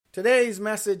Today's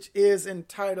message is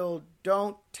entitled,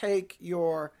 Don't Take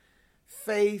Your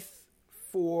Faith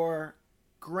for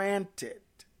Granted.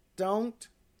 Don't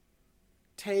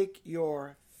take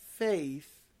your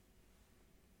faith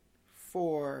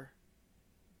for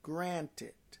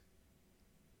granted.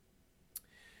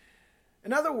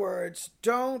 In other words,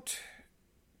 don't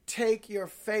take your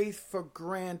faith for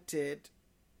granted.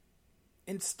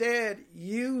 Instead,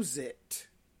 use it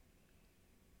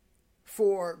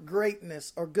for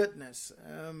greatness or goodness.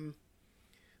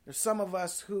 There's some of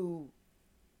us who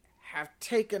have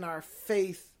taken our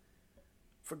faith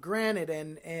for granted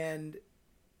and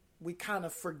we kind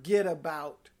of forget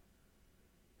about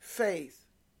faith.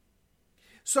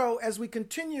 So as we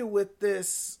continue with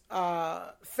this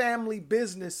family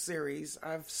business series,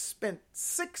 I've spent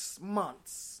 6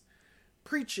 months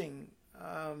preaching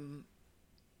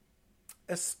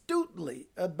astutely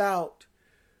about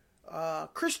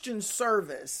Christian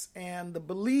service and the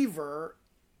believer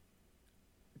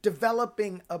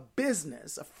developing a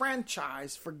business, a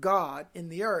franchise for God in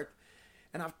the earth.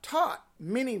 And I've taught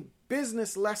many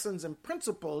business lessons and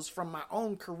principles from my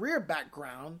own career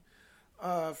background,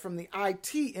 from the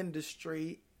IT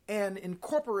industry, and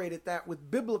incorporated that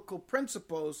with biblical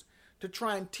principles to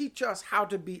try and teach us how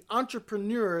to be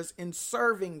entrepreneurs in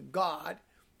serving God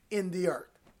in the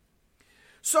earth.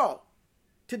 So,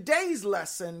 today's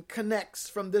lesson connects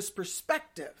from this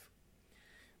perspective.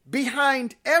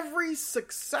 Behind every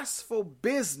successful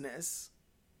business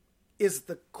is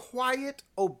the quiet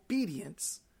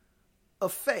obedience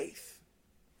of faith.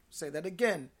 Say that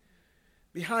again.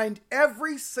 Behind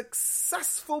every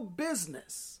successful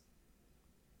business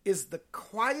is the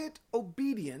quiet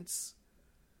obedience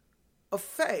of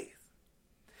faith.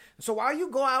 So while you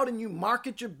go out and you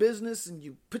market your business and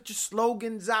you put your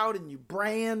slogans out and you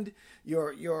brand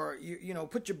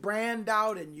put your brand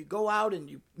out and you go out and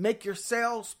you make your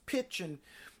sales pitch and,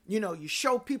 you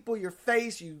show people your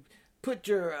face, you put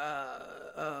your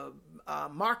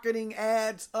marketing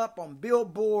ads up on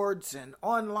billboards and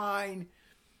online,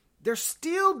 there's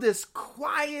still this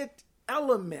quiet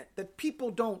element that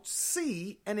people don't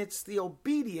see, and it's the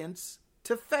obedience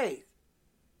to faith.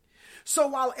 So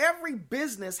while every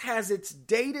business has its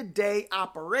day-to-day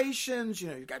operations,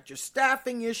 you got your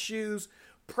staffing issues,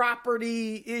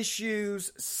 property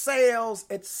issues, sales,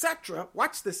 etc.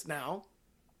 Watch this now.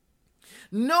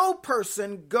 No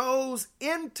person goes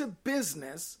into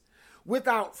business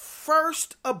without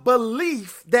first a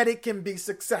belief that it can be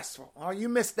successful. Oh, you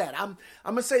missed that. I'm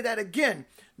going to say that again.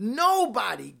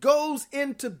 Nobody goes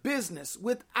into business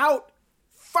without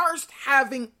first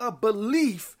having a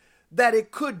belief that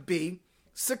it could be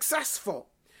successful.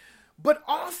 But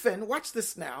often, watch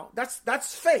this now,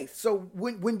 that's faith. So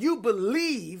when you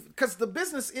believe, because the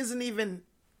business isn't even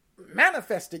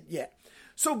manifested yet.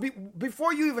 So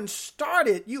before you even start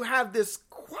it, you have this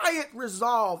quiet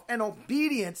resolve and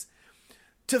obedience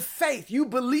to faith. You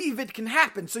believe it can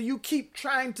happen. So you keep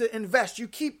trying to invest. You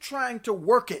keep trying to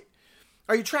work it.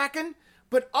 Are you tracking?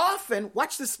 But often,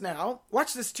 watch this now,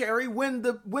 watch this, Terry, when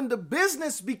the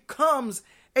business becomes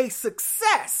a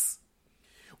success,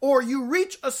 or you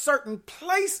reach a certain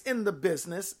place in the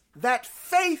business, that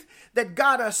faith that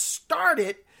got us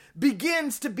started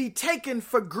begins to be taken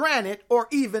for granted or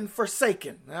even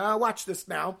forsaken. Now, watch this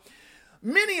now.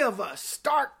 Many of us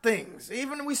start things,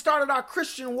 even when we started our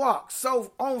Christian walk,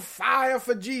 so on fire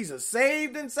for Jesus,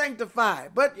 saved and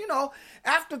sanctified. But,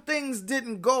 after things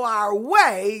didn't go our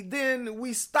way, then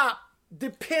we stopped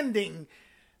depending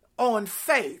on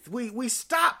faith. We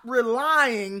stopped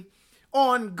relying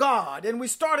on God, and we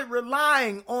started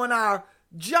relying on our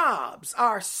jobs,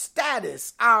 our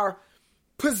status, our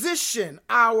position,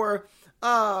 our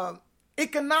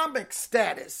economic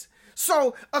status.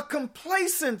 So a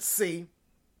complacency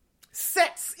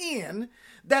sets in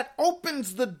that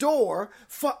opens the door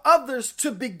for others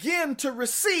to begin to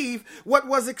receive what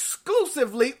was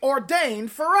exclusively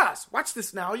ordained for us. Watch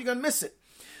this now, you're going to miss it.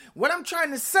 What I'm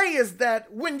trying to say is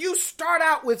that when you start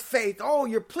out with faith,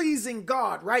 you're pleasing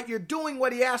God, right? You're doing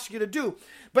what he asks you to do.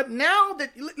 But now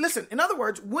that, listen, in other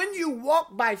words, when you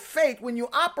walk by faith, when you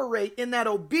operate in that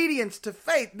obedience to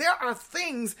faith, there are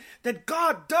things that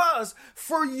God does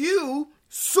for you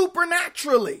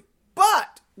supernaturally.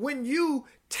 But when you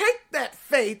take that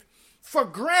faith for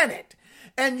granted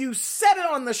and you set it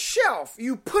on the shelf,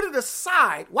 you put it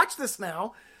aside, watch this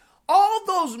now, all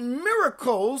those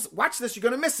miracles, watch this, you're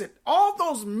going to miss it, all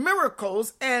those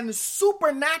miracles and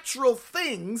supernatural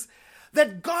things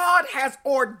that God has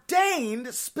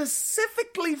ordained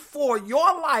specifically for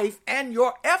your life and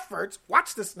your efforts,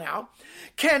 watch this now,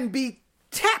 can be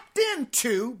tapped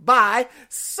into by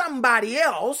somebody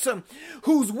else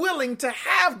who's willing to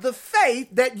have the faith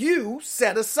that you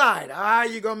set aside.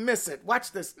 You're going to miss it.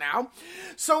 Watch this now.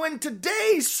 So in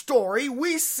today's story,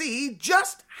 we see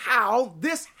just how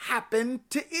this happened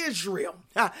to Israel.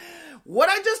 What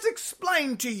I just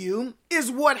explained to you is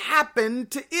what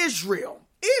happened to Israel.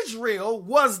 Israel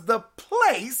was the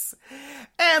place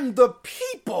and the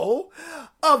people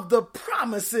of the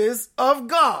promises of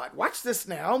God. Watch this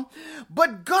now.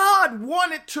 But God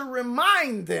wanted to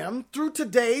remind them through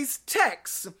today's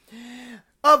text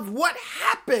of what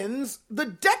happens, the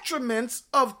detriments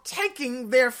of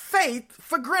taking their faith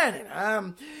for granted.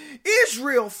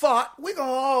 Israel thought, we're going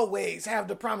to always have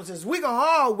the promises. We're going to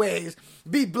always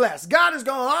be blessed. God is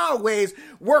going to always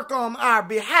work on our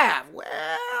behalf. Well,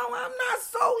 I'm not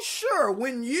so sure.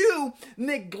 When you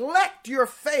neglect your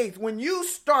faith, when you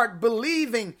start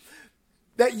believing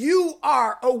that you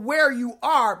are where you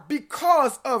are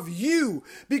because of you,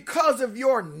 because of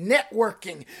your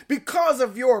networking, because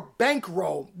of your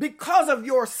bankroll, because of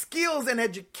your skills and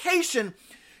education,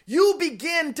 you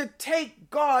begin to take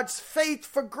God's faith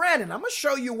for granted. I'm going to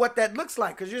show you what that looks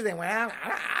like, because you're saying, well,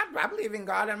 I believe in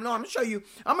God. I'm going to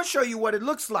show you what it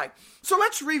looks like. So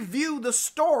let's review the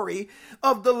story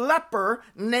of the leper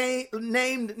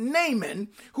named Naaman,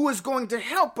 who is going to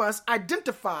help us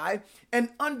identify and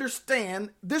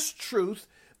understand this truth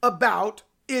about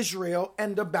Israel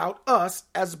and about us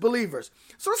as believers.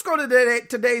 So let's go to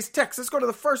today's text. Let's go to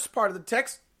the first part of the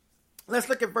text. Let's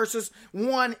look at verses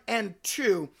 1 and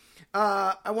 2.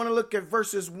 I want to look at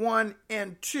verses 1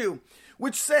 and 2,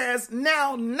 which says,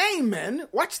 now Naaman,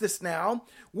 watch this now,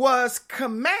 was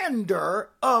commander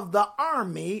of the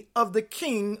army of the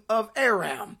king of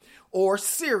Aram, or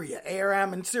Syria.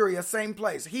 Aram and Syria, same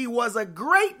place. He was a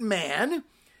great man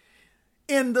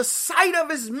in the sight of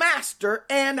his master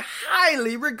and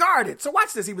highly regarded. So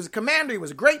watch this. He was a commander. He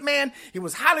was a great man. He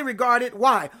was highly regarded.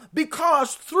 Why?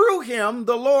 Because through him,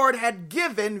 the Lord had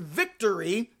given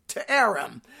victory to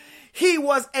Aram. He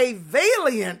was a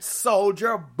valiant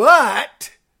soldier,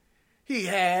 but he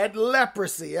had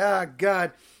leprosy.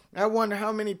 God, I wonder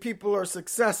how many people are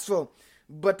successful,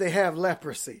 but they have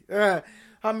leprosy.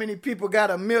 How many people got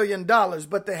 $1 million,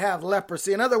 but they have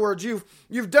leprosy? In other words,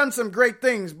 you've done some great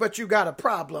things, but you got a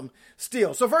problem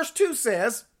still. So verse 2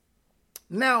 says,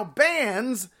 now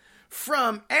bands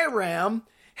from Aram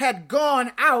had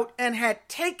gone out and had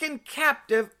taken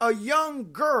captive a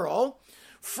young girl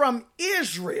from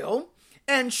Israel,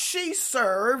 and she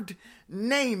served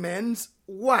Naaman's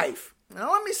wife.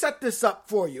 Now, let me set this up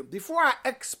for you. Before I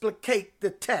explicate the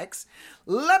text,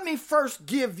 let me first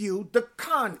give you the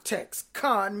context.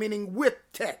 Con meaning with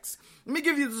text. Let me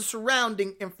give you the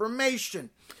surrounding information.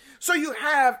 So you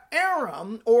have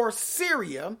Aram, or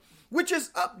Syria, which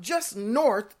is up just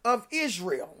north of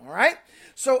Israel, all right?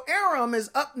 So Aram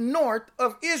is up north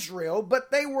of Israel,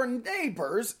 but they were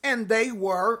neighbors and they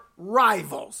were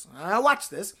rivals. Now watch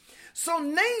this. So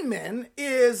Naaman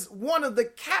is one of the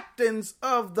captains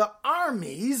of the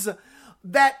armies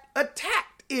that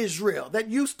attacked Israel, that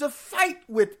used to fight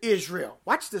with Israel.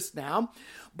 Watch this now.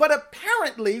 But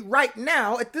apparently right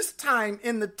now, at this time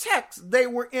in the text, they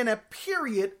were in a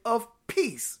period of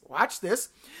peace. Watch this.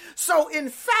 So in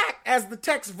fact, as the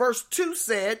text verse 2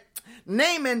 said,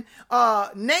 Naaman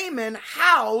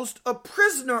housed a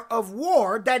prisoner of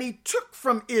war that he took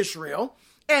from Israel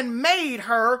and made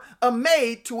her a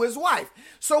maid to his wife.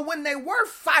 So when they were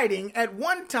fighting at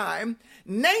one time,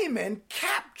 Naaman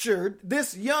captured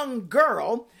this young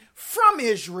girl from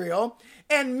Israel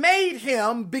and made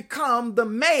him become the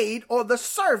maid or the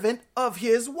servant of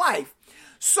his wife.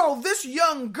 So this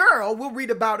young girl, we'll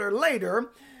read about her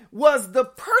later, was the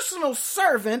personal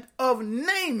servant of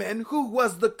Naaman, who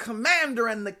was the commander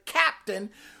and the captain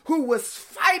who was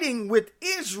fighting with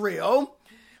Israel,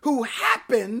 who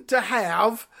happened to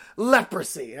have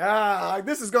leprosy.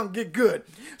 This is going to get good.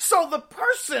 So the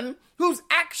person who's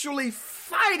actually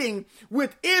fighting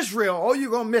with Israel, you're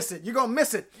going to miss it. You're going to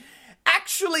miss it.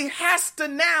 Actually has to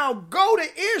now go to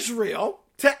Israel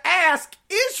to ask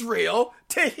Israel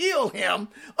to heal him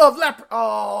of leprosy.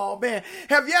 Oh, man.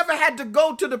 Have you ever had to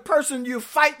go to the person you're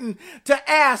fighting to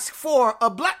ask for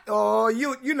a Oh,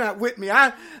 you're not with me.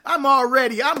 I'm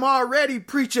already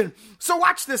preaching. So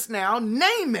watch this now.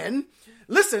 Naaman,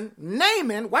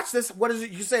 watch this. What is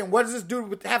it you saying? What does this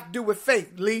have to do with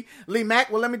faith, Lee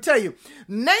Mack? Well, let me tell you.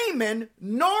 Naaman,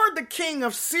 nor the king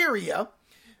of Syria,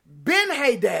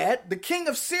 Ben-Hadad, the king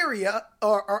of Syria,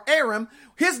 or Aram,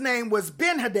 his name was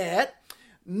Ben-Hadad.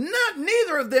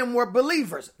 Neither of them were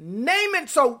believers. Naaman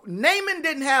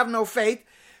didn't have no faith.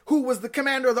 who was the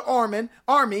commander of the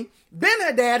army,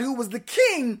 Ben-Hadad, who was the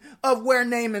king of where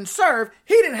Naaman served,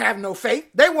 he didn't have no faith.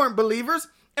 They weren't believers.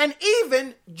 And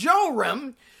even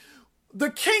Joram,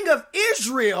 the king of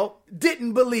Israel,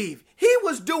 didn't believe. He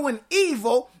was doing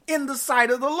evil in the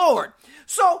sight of the Lord.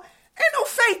 So ain't no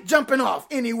faith jumping off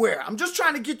anywhere. I'm just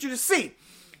trying to get you to see.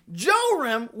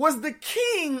 Joram was the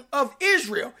king of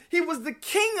Israel. He was the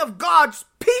king of God's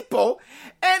people,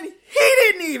 and he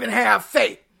didn't even have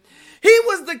faith. He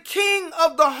was the king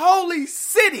of the holy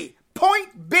city.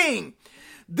 Point being,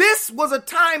 this was a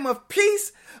time of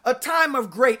peace, a time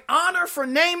of great honor for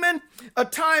Naaman, a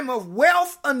time of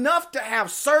wealth enough to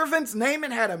have servants.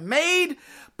 Naaman had a maid,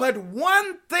 but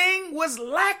one thing was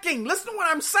lacking. Listen to what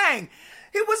I'm saying.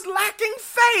 It was lacking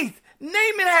faith.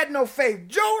 Naaman had no faith.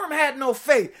 Joram had no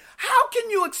faith. How can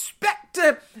you expect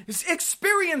to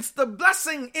experience the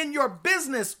blessing in your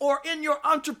business or in your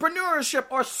entrepreneurship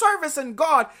or service in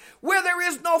God where there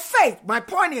is no faith? My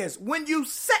point is, when you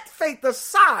set faith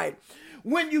aside,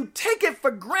 when you take it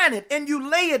for granted and you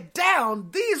lay it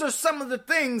down, these are some of the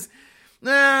things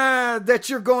that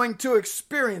you're going to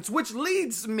experience, which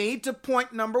leads me to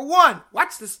point number 1.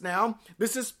 Watch this now.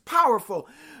 This is powerful.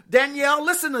 Danielle,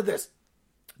 listen to this.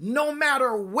 No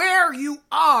matter where you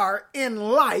are in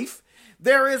life,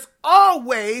 there is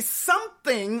always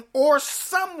something or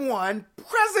someone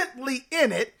presently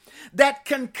in it that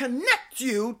can connect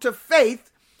you to faith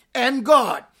and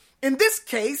God. In this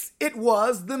case, it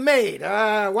was the maid.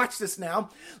 Watch this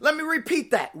now. Let me repeat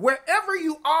that. Wherever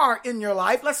you are in your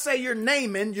life, let's say you're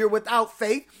Naaman, you're without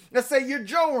faith. Let's say you're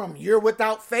Joram, you're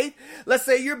without faith. Let's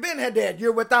say you're Ben-Hadad,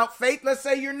 you're without faith. Let's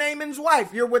say you're Naaman's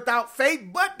wife, you're without faith.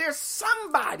 But there's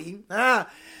somebody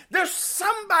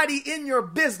in your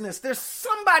business. There's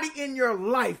somebody in your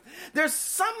life. There's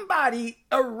somebody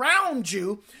around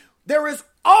you. There is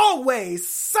always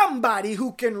somebody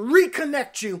who can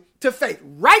reconnect you to faith.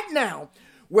 Right now,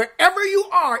 wherever you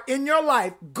are in your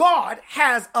life, God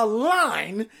has a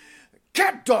line,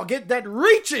 cat dog it, that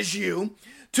reaches you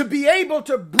to be able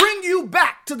to bring you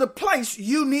back to the place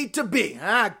you need to be.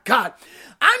 God,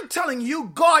 I'm telling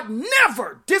you, God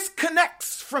never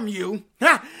disconnects from you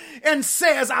and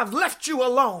says, I've left you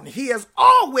alone. He has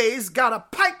always got a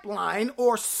pipeline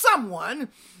or someone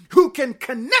who can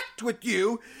connect with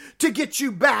you to get you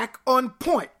back on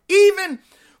point. Even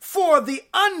for the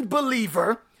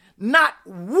unbeliever, not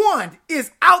one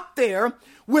is out there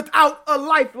without a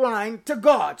lifeline to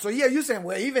God. So yeah, you're saying,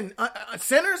 well, even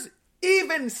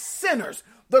sinners,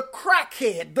 the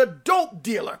crackhead, the dope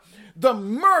dealer, the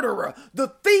murderer, the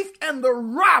thief, and the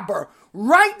robber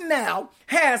right now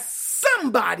has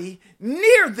somebody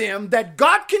near them that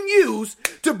God can use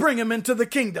to bring them into the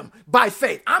kingdom by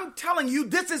faith. I'm telling you,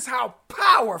 this is how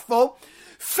powerful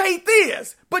faith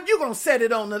is. But you're going to set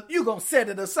it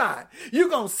aside. You're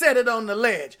going to set it on the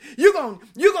ledge. You're going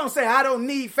to say, I don't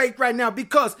need faith right now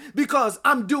because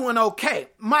I'm doing okay.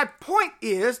 My point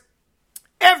is,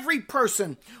 every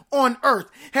person on earth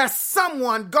has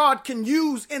someone God can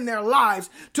use in their lives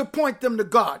to point them to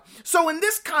God. So in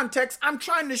this context, I'm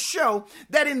trying to show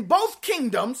that in both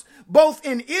kingdoms, both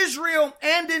in Israel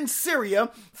and in Syria,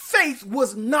 faith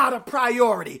was not a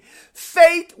priority.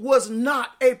 Faith was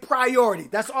not a priority.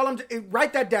 That's all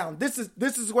write that down. This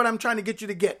is what I'm trying to get you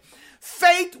to get.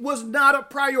 Faith was not a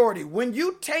priority. When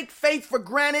you take faith for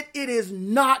granted, it is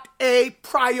not a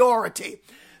priority.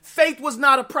 Faith was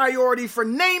not a priority for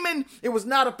Naaman. It was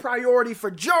not a priority for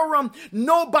Joram.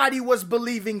 Nobody was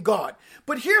believing God.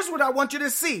 But here's what I want you to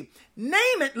see.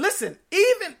 Naaman,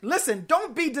 listen,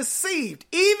 don't be deceived.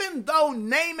 Even though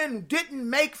Naaman didn't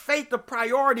make faith a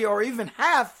priority or even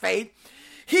have faith,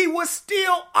 he was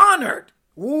still honored.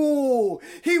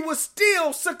 He was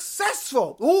still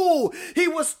successful. He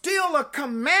was still a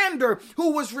commander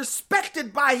who was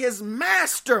respected by his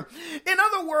master. In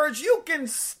other words, you can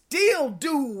still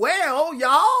do well,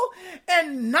 y'all,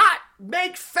 and not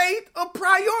make faith a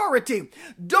priority.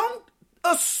 Don't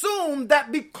assume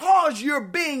that because you're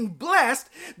being blessed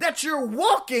that you're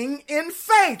walking in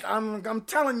faith. I'm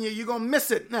telling you, you're going to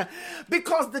miss it.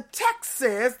 Because the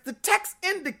text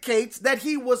indicates that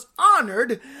he was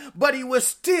honored, but he was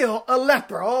still a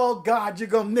leper. Oh God, you're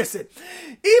going to miss it.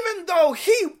 Even though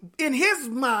he, in his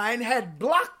mind, had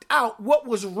blocked out what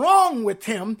was wrong with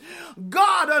him,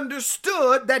 God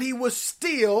understood that he was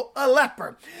still a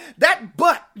leper. That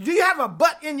but, do you have a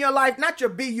but in your life? Not your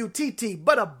B-U-T-T,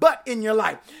 but a but in your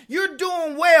life. You're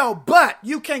doing well, but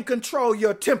you can't control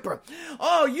your temper.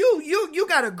 Oh, you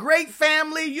got a great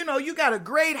family, you got a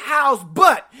great house,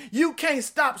 but you can't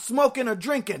stop smoking or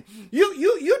drinking.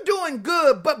 You're doing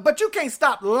good, but you can't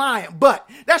stop lying. But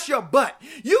that's your but.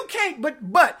 You can't,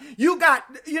 but you got,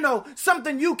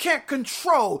 something you can't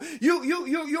control.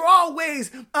 You're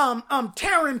always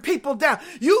tearing people down.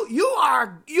 You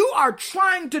are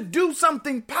trying to do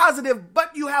something positive,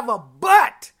 but you have a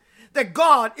but that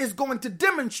God is going to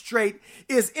demonstrate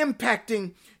is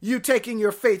impacting you taking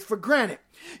your faith for granted.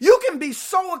 You can be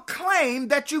so acclaimed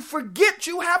that you forget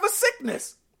you have a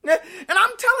sickness. And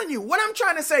I'm telling you, what I'm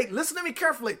trying to say, listen to me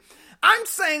carefully. I'm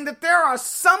saying that there are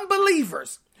some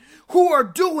believers who are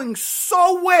doing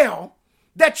so well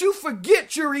that you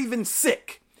forget you're even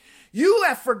sick. You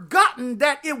have forgotten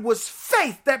that it was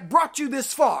faith that brought you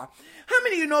this far. How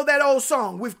many of you know that old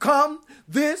song? We've come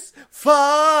this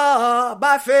far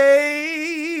by faith,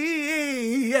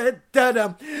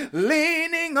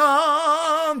 leaning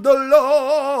on the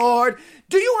Lord.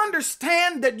 Do you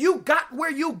understand that you got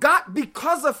where you got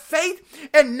because of faith?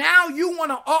 And now you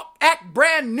want to act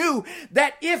brand new,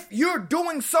 that if you're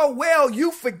doing so well,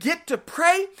 you forget to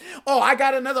pray? Oh, I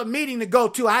got another meeting to go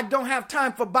to. I don't have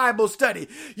time for Bible study.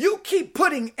 You keep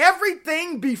putting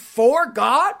everything before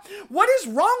God? What is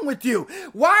wrong with you?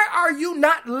 Why are you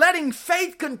not letting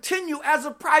faith continue as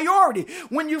a priority?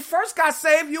 When you first got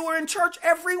saved, you were in church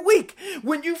every week.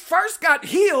 When you first got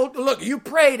healed, look, you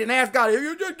prayed and asked God,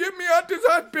 you just get me out this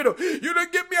hospital. You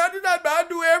don't get me out of that, but I'll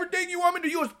do everything you want me to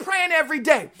do. You was praying every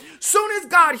day. Soon as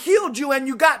God healed you and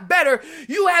you got better,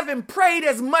 you haven't prayed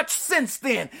as much since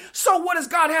then. So what does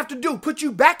God have to do? Put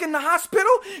you back in the hospital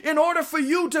in order for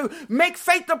you to make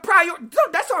faith a priority?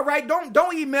 That's all right.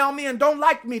 Don't email me and don't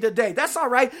like me today. That's all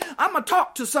right. I'm going to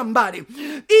talk to somebody.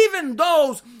 Even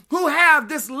those who have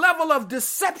this level of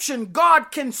deception, God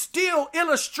can still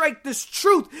illustrate this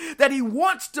truth that he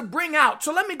wants to bring out.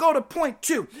 So let me go to point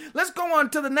 2. Let's go on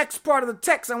to the next part of the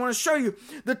text. I want to show you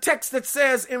the text that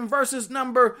says in verses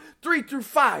number 3 through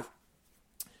 5.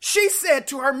 She said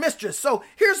to her mistress, so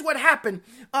here's what happened.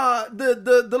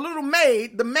 The little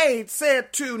maid, the maid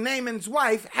said to Naaman's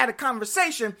wife, had a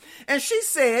conversation, and she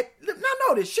said, now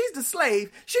notice, she's the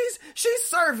slave. She's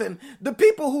serving the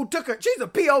people who took her. She's a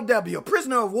POW, a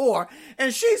prisoner of war.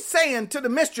 And she's saying to the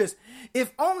mistress,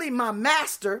 if only my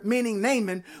master, meaning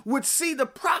Naaman, would see the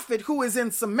prophet who is in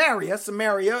Samaria.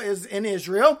 Samaria is in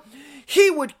Israel.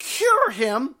 He would cure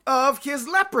him of his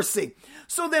leprosy.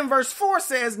 So then verse 4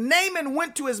 says, Naaman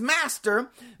went to his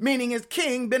master, meaning his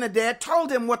king, Ben-Hadad, told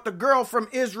him what the girl from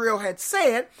Israel had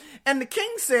said. And the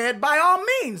king said, by all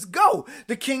means, go.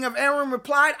 The king of Aram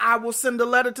replied, I will send a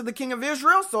letter to the king of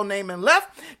Israel. So Naaman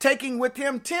left, taking with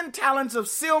him 10 talents of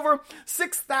silver,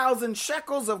 6,000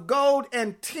 shekels of gold,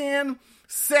 and 10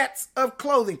 sets of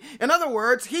clothing. In other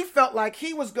words, he felt like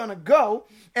he was going to go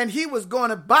and he was going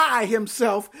to buy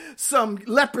himself some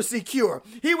leprosy cure.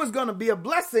 He was going to be a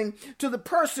blessing to the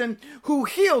person who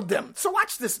healed them. So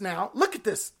watch this now. Look at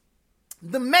this.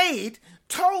 The maid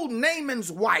told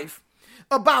Naaman's wife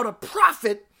about a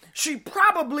prophet she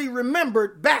probably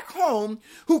remembered back home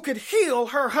who could heal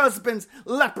her husband's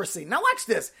leprosy. Now watch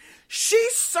this.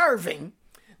 She's serving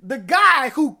the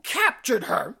guy who captured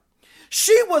her.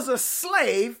 She was a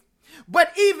slave,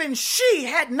 but even she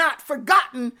had not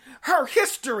forgotten her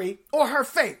history or her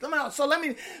faith. So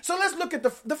let's look at the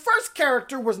first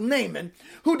character was Naaman,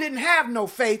 who didn't have no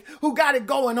faith, who got it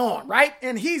going on, right?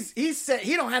 And he said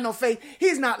he don't have no faith.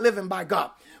 He's not living by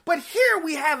God. But here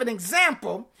we have an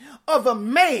example of a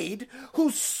maid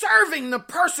who's serving the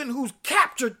person who's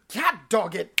captured, God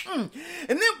dog it. And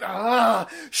then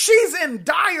she's in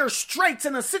dire straits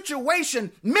in a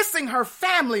situation, missing her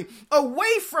family,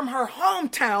 away from her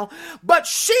hometown, but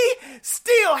she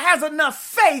still has enough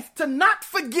faith to not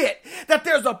forget that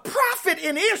there's a prophet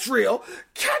in Israel,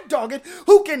 God dog it,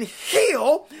 who can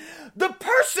heal the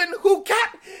person who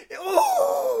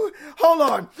hold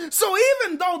on. So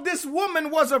even though this woman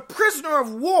was a prisoner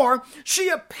of war, she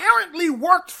apparently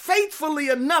worked faithfully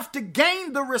enough to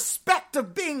gain the respect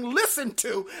of being listened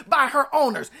to by her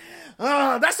owners.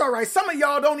 That's all right. Some of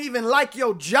y'all don't even like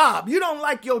your job. You don't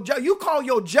like your job. You call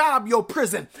your job your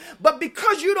prison. But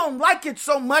because you don't like it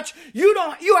so much, you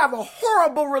have a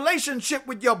horrible relationship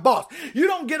with your boss. You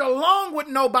don't get along with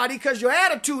nobody because your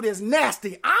attitude is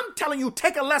nasty. I'm telling you,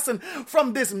 take a lesson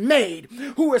from this maid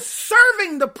who is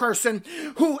serving the person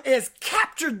who has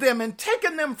captured them and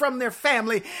taken them from their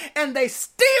family, and they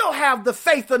still have the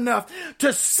faith enough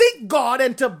to seek God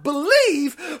and to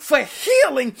believe for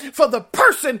healing for the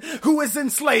person who is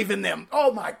enslaving them.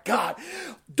 Oh my God.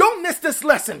 Don't miss this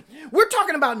lesson. We're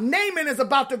talking about Naaman is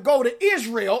about to go to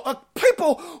Israel, a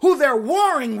people who they're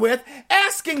warring with,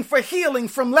 asking for healing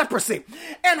from leprosy.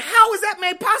 And how is that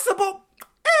made possible?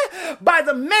 By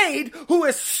the maid who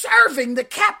is serving the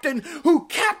captain who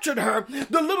captured her,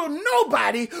 the little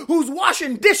nobody who's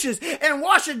washing dishes and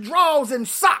washing drawers and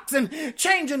socks and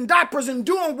changing diapers and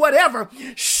doing whatever.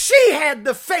 She had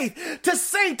the faith to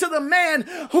say to the man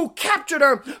who captured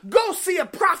her, go see a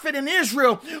prophet in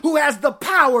Israel who has the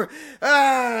power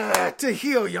to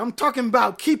heal you. I'm talking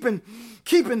about keeping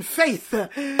faith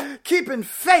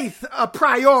a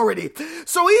priority.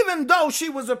 So even though she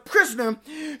was a prisoner,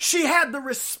 she had the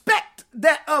respect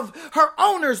that of her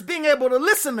owners being able to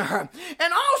listen to her.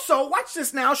 And also, watch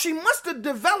this now, she must have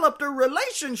developed a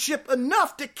relationship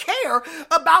enough to care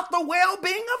about the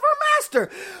well-being of her master.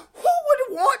 Who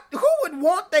would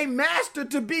want their master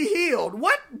to be healed?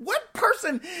 What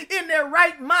person in their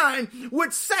right mind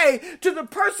would say to the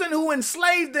person who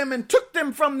enslaved them and took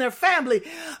them from their family,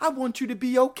 I want you to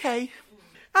be okay.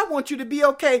 I want you to be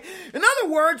okay. In other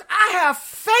words, I have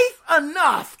faith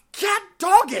enough. God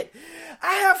dog it.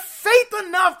 I have faith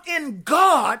enough in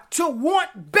God to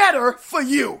want better for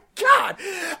you. God,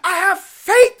 I have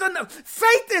faith enough.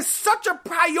 Faith is such a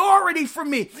priority for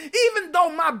me, even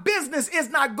though my business is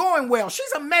not going well.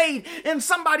 She's a maid in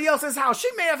somebody else's house. She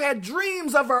may have had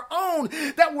dreams of her own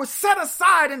that were set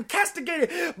aside and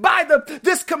castigated by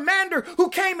this commander who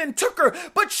came and took her,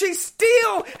 but she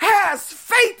still has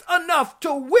faith enough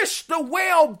to wish the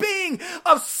well-being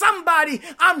of somebody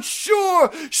I'm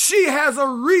sure she has a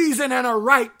reason and a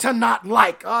right to not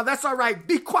like. That's all right.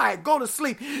 Be quiet. Go to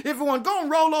sleep. If you want, go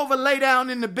and roll over, lay down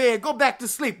in the bed, go back to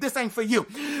sleep. This ain't for you.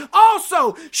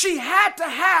 Also, she had to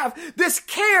have this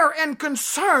care and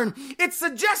concern. It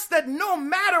suggests that no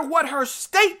matter what her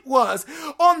state was,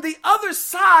 on the other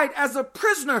side as a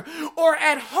prisoner or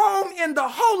at home in the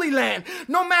Holy Land,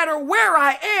 no matter where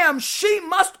I am, she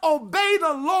must obey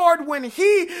the Lord when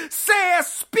he says,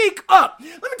 speak up.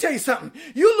 Let me tell you something.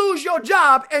 You lose your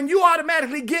job and you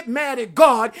automatically get mad at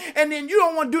God, and then you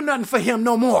don't want to do nothing for him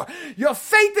no more. Your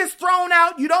faith is thrown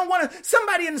out. You don't want to.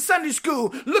 Somebody in Sunday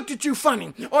school looked at you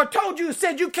funny or told you,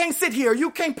 said you can't sit here,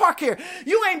 you can't park here.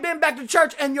 You ain't been back to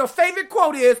church, and your favorite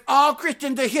quote is, all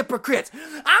Christians are hypocrites.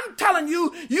 I'm telling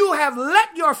you, you have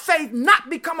let your faith not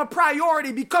become a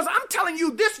priority, because I'm telling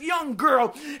you, this young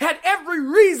girl had every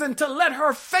reason to let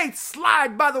her faith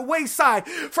slide by the wayside.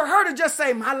 For her to just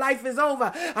say, my life is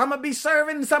over. I'm going to be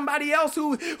serving somebody else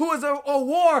who is who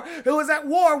is at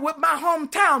war with my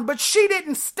hometown. But she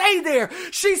didn't stay there.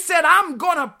 She said, I'm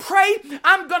going to pray.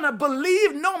 I'm going to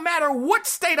believe no matter what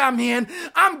state I'm in.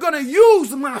 I'm going to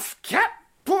use my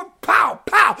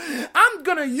I'm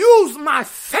going to use my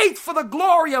faith for the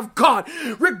glory of God,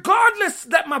 regardless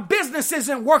that my business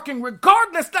isn't working,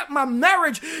 regardless that my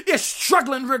marriage is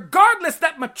struggling, regardless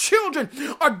that my children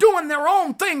are doing their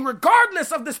own thing,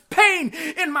 regardless of this pain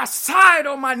in my side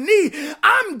or my knee.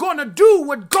 I'm going to do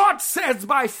what God says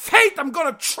by faith. I'm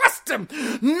going to trust him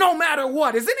no matter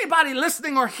what. Is anybody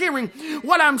listening or hearing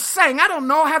what I'm saying? I don't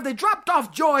know. Have they dropped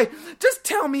off, Joy? Just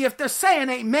tell me if they're saying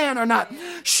amen or not.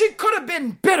 She could have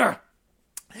been bitter.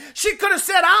 She could have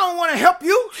said, I don't want to help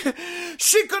you.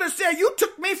 She could have said, you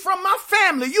took me from my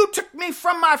family. You took me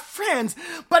from my friends.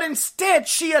 But instead,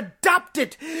 she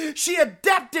adapted. She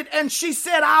adapted, and she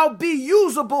said, I'll be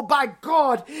usable by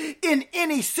God in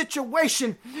any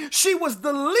situation. She was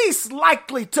the least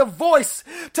likely to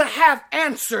have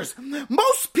answers.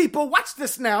 Most people, watch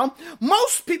this now.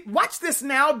 Watch this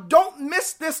now. Don't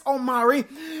miss this, Omari.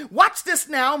 Watch this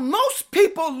now. Most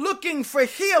people looking for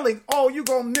healing. Oh, you're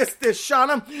going to miss this,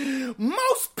 Shauna.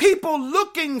 Most people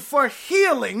looking for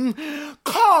healing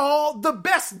call the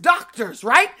best doctors,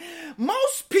 right?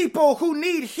 Most people who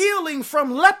need healing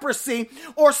from leprosy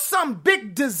or some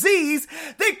big disease,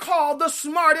 they call the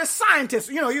smartest scientists.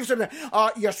 You know, you said,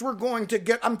 yes,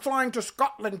 I'm flying to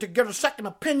Scotland to get a second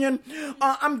opinion.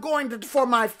 I'm going for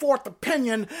my fourth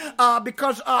opinion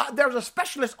because there's a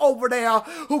specialist over there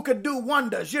who could do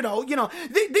wonders.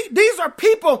 These are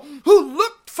people who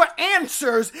look for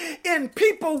answers in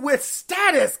people with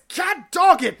status. God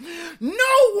dog it.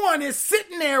 No one is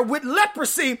sitting there with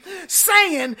leprosy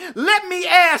saying, let me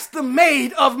ask the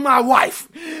maid of my wife.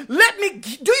 Do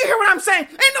you hear what I'm saying?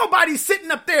 Ain't nobody sitting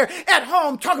up there at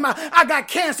home talking about, I got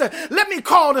cancer. Let me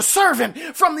call the servant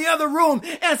from the other room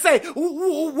and say,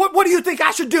 what do you think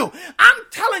I should do? I'm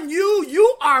telling you,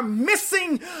 you are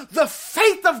missing the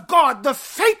faith of God. The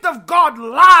faith of God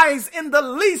lies in the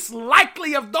least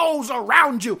likely of those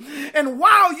around you. And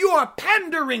while you are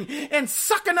pandering and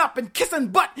sucking up and kissing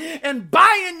butt and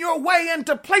buying your way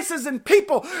into places and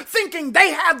people thinking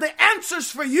they have the answers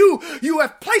for you, you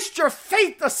have placed your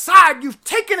faith aside. You've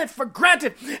taken it for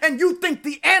granted, and you think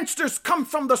the answers come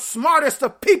from the smartest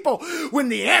of people when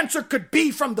the answer could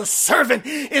be from the servant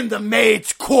in the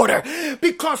maid's quarter.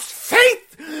 Because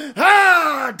faith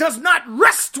does not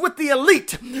rest with the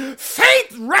elite.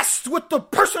 Faith rests with the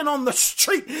person on the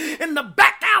street, in the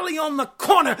back alley, on the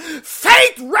corner.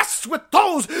 Faith rests with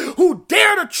those who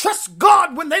dare to trust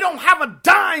God when they don't have a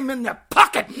dime in their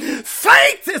pocket.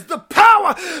 Faith is the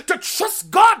power to trust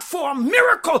God for a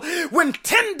miracle when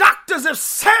 10 doctors have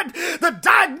said the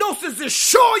diagnosis is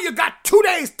sure you got 2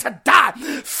 days to die.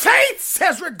 Faith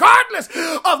says, regardless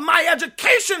of my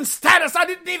education status, I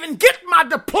didn't even get my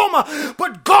diploma,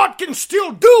 but God can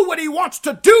still do what he wants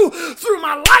to do through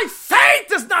my life.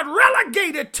 Faith is not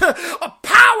relegated to a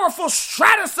powerful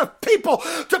stratus of people,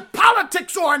 to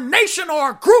politics or a nation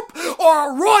or a group or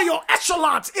a royal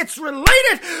echelons. It's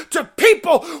related to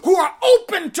people who are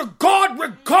open to God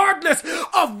regardless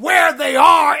of where they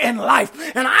are in life.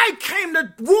 And I came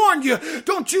to warn you,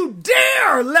 don't you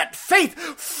dare let faith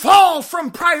fall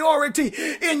from priority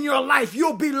in your life.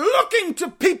 You'll be looking to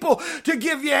people to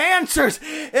give you answers,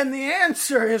 and the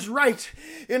answer is right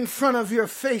in front of your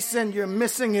face and you're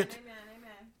missing it.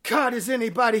 Amen. God, is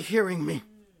anybody hearing me?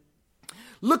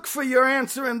 Look for your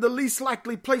answer in the least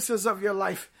likely places of your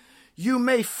life. You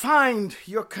may find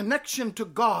your connection to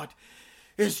God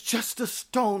is just a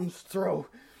stone's throw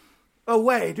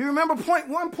away. Do you remember point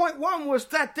 1.1 was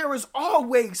that there is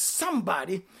always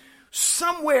somebody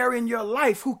somewhere in your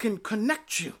life who can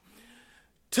connect you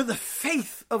to the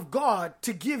faith of God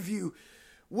to give you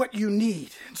what you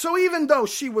need. So even though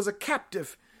she was a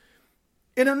captive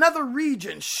in another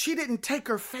region, she didn't take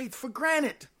her faith for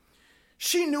granted.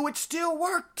 She knew it still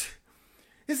worked.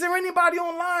 Is there anybody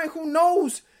online who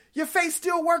knows your faith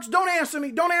still works? Don't answer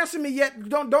me. Don't answer me yet.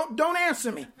 Don't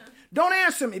answer me. Don't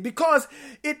answer me because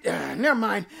never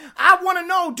mind. I want to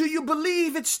know, do you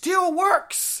believe it still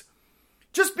works?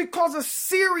 Just because a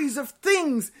series of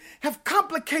things have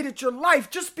complicated your life,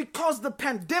 just because the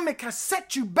pandemic has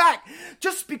set you back,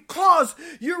 just because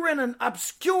you're in an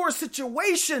obscure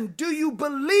situation, do you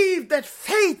believe that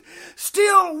faith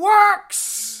still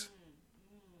works?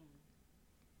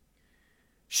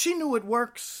 She knew it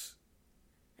works,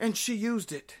 and she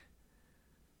used it.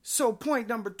 So point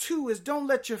number 2 is don't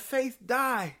let your faith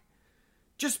die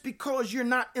just because you're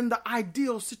not in the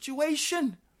ideal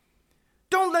situation.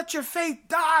 Don't let your faith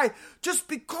die just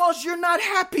because you're not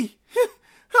happy.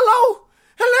 Hello?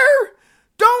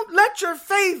 Don't let your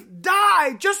faith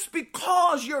die just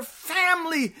because your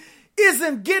family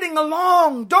isn't getting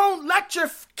along. Don't let your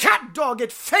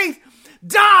faith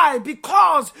die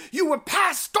because you were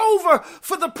passed over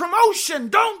for the promotion.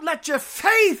 Don't let your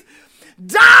faith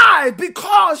die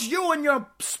because you and your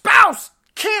spouse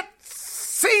can't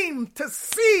seem to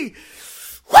see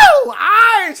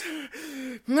eye to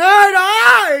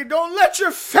eye. Don't let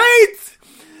your faith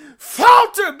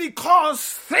falter because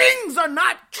things are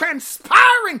not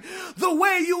transpiring the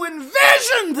way you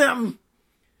envisioned them.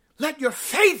 Let your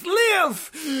faith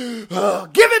live.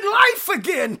 Give it life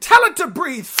again. Tell it to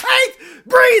breathe. Faith,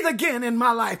 breathe again in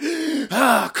my life.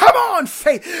 Come on,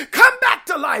 faith. Come back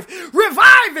to life.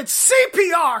 Revive it.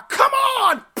 CPR. Come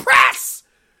on. Press.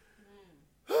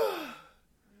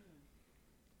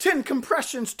 10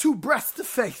 compressions, 2 breaths to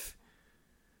faith.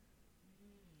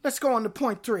 Let's go on to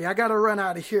point 3. I got to run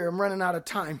out of here. I'm running out of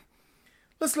time.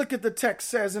 Let's look at the text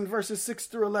says in verses 6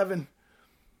 through 11.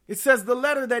 It says, the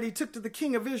letter that he took to the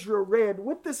king of Israel read,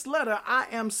 with this letter I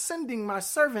am sending my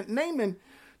servant Naaman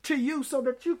to you so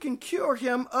that you can cure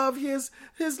him of his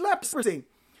leprosy.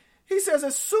 He says,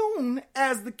 as soon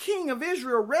as the king of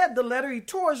Israel read the letter, he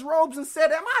tore his robes and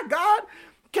said, am I God?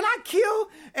 Can I kill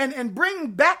and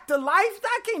bring back to life?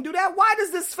 I can't do that. Why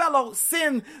does this fellow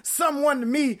send someone to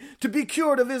me to be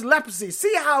cured of his leprosy?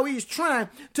 See how he's trying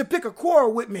to pick a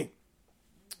quarrel with me.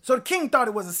 So the king thought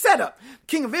it was a setup.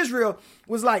 King of Israel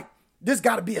was like, this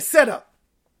got to be a setup.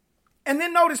 And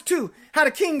then notice too, how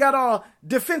the king got all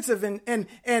defensive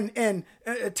and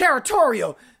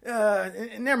territorial.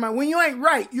 Never mind. When you ain't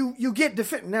right, you get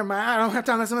defensive. Never mind. I don't have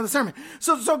time. That's another sermon.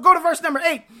 So go to verse number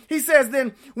 8. He says,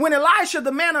 then when Elisha,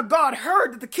 the man of God,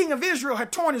 heard that the king of Israel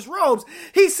had torn his robes,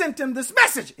 he sent him this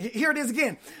message. Here it is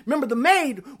again. Remember, the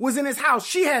maid was in his house.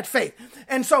 She had faith.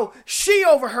 And so she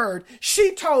overheard.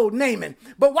 She told Naaman.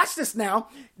 But watch this now.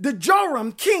 The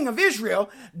Joram, king of Israel,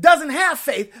 doesn't have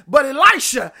faith, but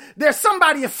Elisha, there's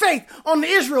somebody of faith on the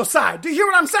Israel side. Do you hear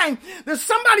what I'm saying? There's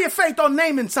somebody of faith on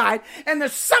Naaman's side, and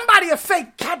there's somebody of faith,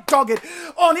 cat dog it,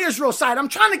 on Israel's side. I'm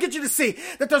trying to get you to see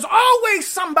that there's always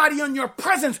somebody in your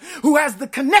presence who has the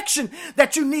connection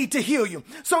that you need to heal you.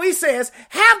 So he says,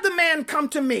 have the man come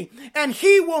to me, and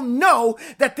he will know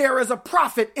that there is a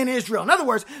prophet in Israel. In other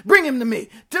words, bring him to me.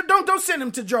 Don't send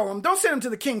him to Joram. Don't send him to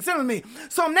the king. Send him to me.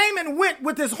 So Naaman went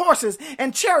with his horses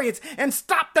and chariots and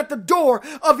stopped at the door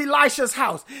of Elisha's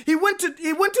house. He went to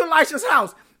Elisha's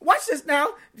house. Watch this now.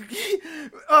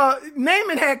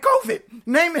 Naaman had COVID.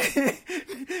 Naaman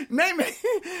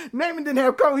didn't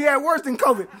have COVID. He had worse than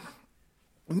COVID.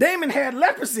 Naaman had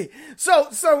leprosy. So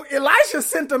Elisha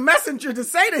sent a messenger to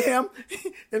say to him,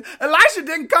 Elisha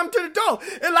didn't come to the door.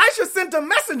 Elisha sent a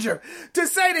messenger to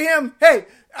say to him, hey,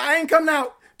 I ain't coming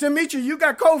out to meet you. You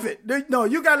got COVID. No,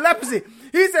 you got leprosy.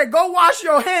 He said, go wash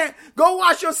your hands for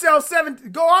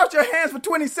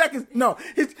 20 seconds. No,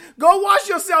 go wash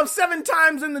yourself 7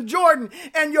 times in the Jordan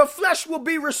and your flesh will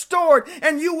be restored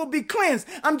and you will be cleansed.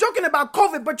 I'm joking about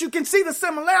COVID, but you can see the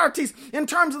similarities in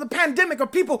terms of the pandemic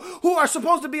of people who are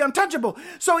supposed to be untouchable.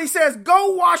 So he says,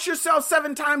 go wash yourself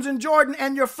 7 times in Jordan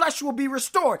and your flesh will be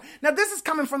restored. Now this is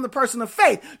coming from the person of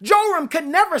faith. Joram could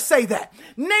never say that.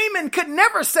 Naaman could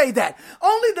never say that.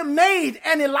 Only the maid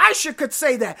and Elisha could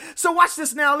say that. So watch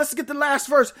this now. Let's get the last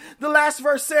verse. The last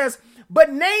verse says, but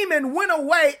Naaman went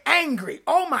away angry,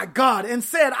 oh my God, and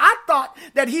said, I thought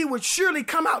that he would surely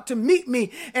come out to meet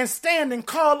me and stand and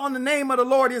call on the name of the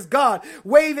Lord his God,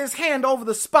 wave his hand over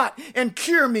the spot and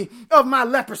cure me of my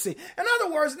leprosy. In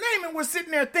other words, Naaman was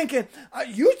sitting there thinking,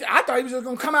 I thought he was just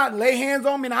going to come out and lay hands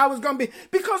on me and I was going to be,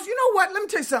 because you know what? Let me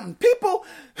tell you something. People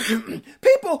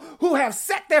who have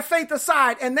set their faith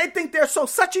aside and they think they're so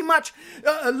suchy much,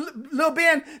 Lil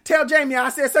Ben, tell Jamie I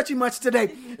said suchy much today.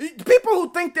 People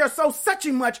who think they're so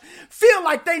suchy much feel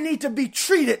like they need to be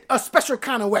treated a special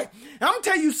kind of way. And I'm going to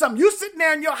tell you something. You sitting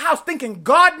there in your house thinking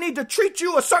God need to treat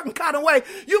you a certain kind of way.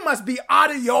 You must be out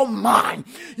of your mind.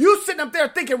 You sitting up there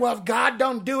thinking, well, if God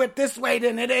don't do it this way,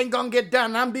 then it ain't going to get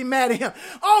done. I'm be mad at him.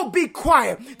 Oh, be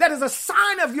quiet. That is a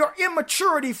sign of your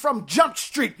immaturity from Jump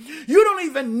Street. You don't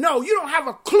even know. You don't have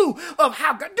a clue of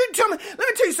how God. Let me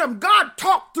tell you something. God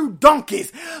talked through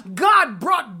donkeys. God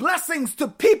brought blessings to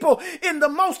people in the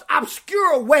most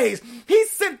obscure ways. He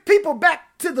sent people back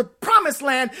to the promised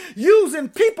land using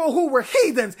people who were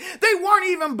heathens. They weren't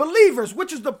even believers,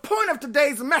 which is the point of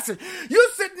today's message. You're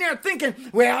sitting there thinking,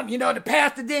 well, the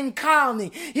pastor didn't call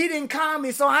me. He didn't call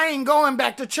me, so I ain't going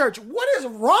back to church. What is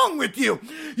wrong with you?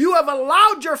 You have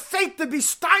allowed your faith to be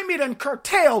stymied and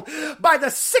curtailed by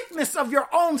the sickness of your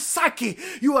own psyche.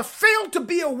 You have failed to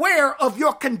be aware of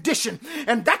your condition.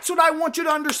 And that's what I want you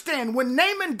to understand. When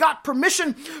Naaman got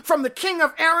permission from the king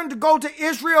of Aram to go to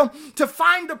Israel to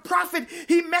find the prophet,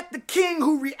 he met the king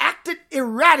who reacted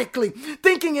erratically,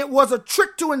 thinking it was a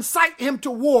trick to incite him to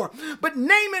war. But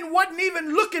Naaman wasn't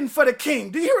even looking for the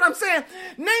king. Do you hear what I'm saying?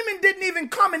 Naaman didn't even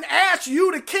come and ask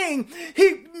you, the king.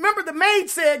 Remember the maid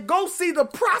said, go see the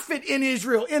prophet in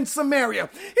Israel, in Samaria.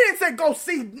 He didn't say, go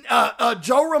see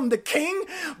Joram the king,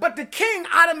 but the king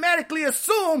automatically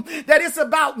assumed that it's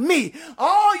about me.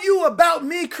 All you about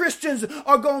me Christians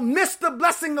are going to miss the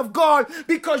blessing of God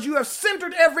because you have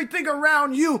centered everything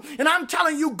around you. And I'm telling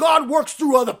you, God works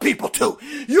through other people too.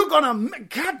 You're going to,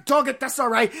 God dog it, that's all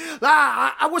right.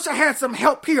 I wish I had some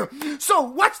help here. So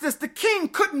watch this. The king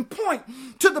couldn't point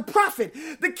to the prophet.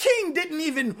 The king didn't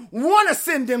even want to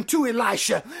send him to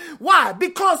Elisha. Why?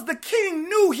 Because the king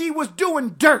knew he was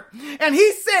doing dirt. And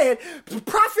he said,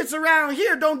 prophets around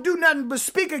here don't do nothing but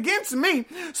speak against me.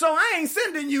 So I ain't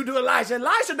sending you to Elisha.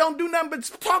 Elisha don't do nothing but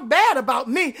talk bad about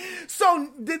me. So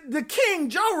the king,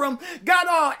 Joram, got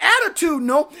all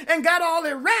attitudinal and got all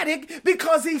erratic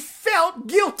because he felt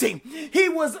guilty. He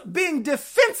was being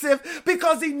defensive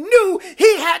because he knew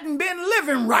he hadn't been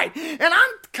living right. And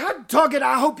God dog it,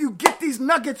 I hope you get these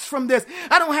nuggets from this.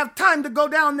 I don't have time to go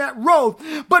down that road.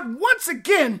 But once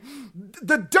again,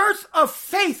 The dearth of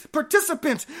faith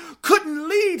participants couldn't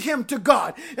lead him to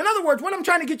God. In other words, what I'm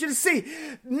trying to get you to see,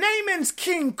 Naaman's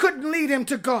king couldn't lead him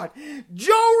to God.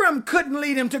 Joram couldn't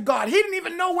lead him to God. He didn't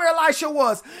even know where Elisha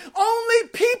was. Only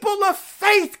people of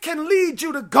faith can lead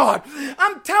you to God.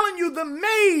 I'm telling you, the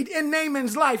maid in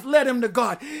Naaman's life led him to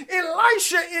God.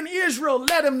 Elisha in Israel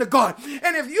led him to God.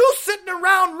 And if you sitting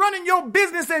around running your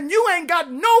business and you ain't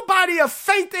got nobody of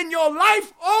faith in your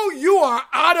life, oh, you are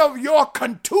out of your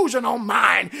contusional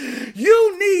mind.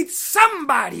 You need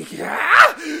somebody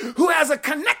who has a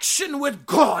connection with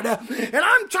God. And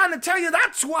I'm trying to tell you,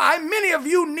 that's why many of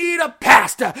you need a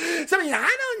pastor. Some of you,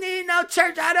 I don't need no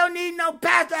church. I don't need no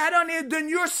pastor. Then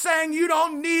you're saying you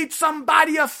don't need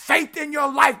somebody of faith in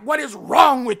your life. What is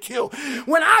wrong with you?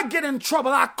 When I get in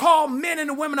trouble, I call men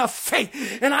and women of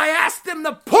faith and I ask them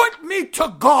to point me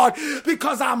to God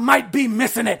because I might be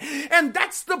missing it. And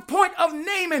that's the point of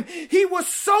Naaman. He was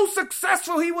so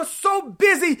successful. He was so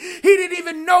busy. He didn't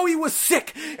even know he was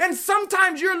sick. And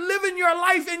sometimes you're living your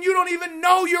life and you don't even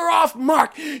know you're off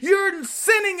mark. You're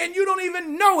sinning and you don't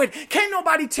even know it. Can't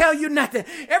nobody tell you nothing.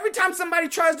 Every time somebody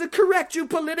tries to correct you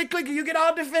politically, you get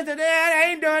all defensive.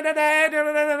 I ain't doing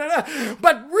that.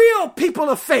 But real people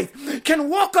of faith can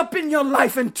walk up in your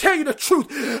life and tell you the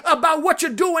truth about what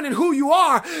you're doing and who you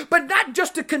are, but not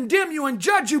just to condemn you and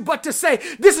judge you, but to say,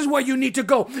 this is where you need to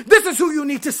go. This is who you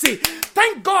need to see.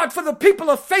 Thank God for the people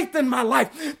of faith in my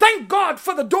life. Thank God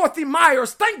for the Dorothy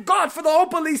Myers. Thank God for the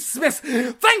Opal Lee Smiths.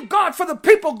 Thank God for the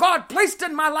people God placed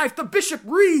in my life, the Bishop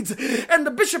Reeds and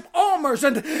the Bishop Almers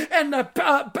and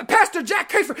Pastor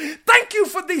Jack Hafer. Thank you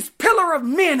for these pillar of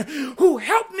men who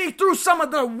helped me through some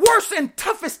of the worst and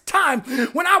toughest time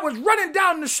when I was running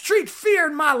down the street, fear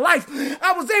in my life.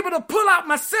 I was able to pull out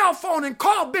my cell phone and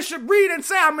call Bishop Reed and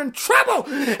say, I'm in trouble.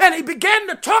 And he began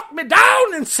to talk me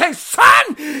down and say,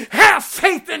 son, have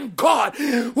faith in God.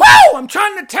 Whoa, I'm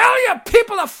trying to tell you,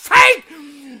 people of faith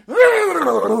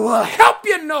help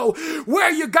you know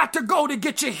where you got to go to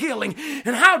get your healing.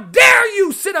 And how dare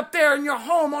you sit up there in your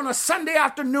home on a Sunday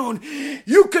afternoon?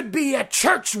 You could be at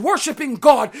church worshiping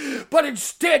God, but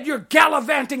instead you're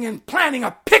gallivanting and planning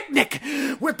a picnic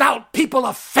without people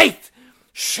of faith.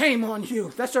 Shame on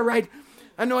you. That's all right.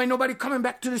 I know ain't nobody coming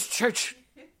back to this church.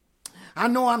 I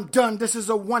know I'm done. This is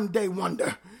a one-day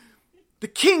wonder. The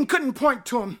king couldn't point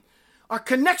to him. Our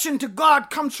connection to God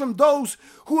comes from those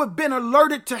who have been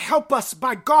alerted to help us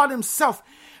by God himself.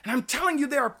 And I'm telling you,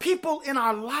 there are people in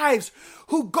our lives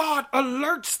who God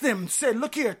alerts them. Say,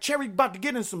 look here, Cherry about to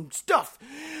get in some stuff,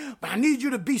 but I need you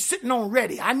to be sitting on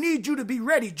ready. I need you to be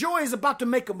ready. Joy is about to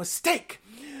make a mistake.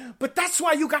 But that's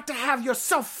why you got to have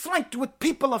yourself flanked with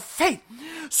people of faith.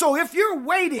 So if you're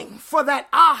waiting for that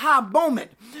aha moment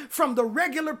from the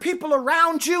regular people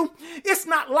around you, it's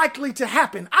not likely to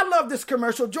happen. I love this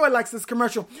commercial. Joy likes this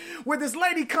commercial where this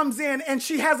lady comes in and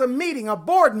she has a meeting, a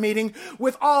board meeting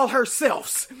with all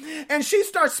herselves. And she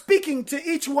starts speaking to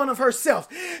each one of herself.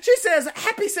 She says,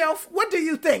 happy self, what do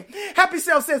you think? Happy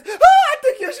self says, oh, I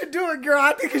think you should do it, girl.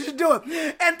 I think you should do it.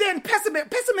 And then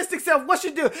pessimistic self, what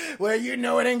should do? Well, you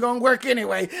know it ain't going to work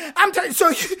anyway. I'm telling you, so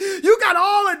you got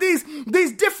all of these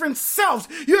different selves.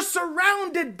 You're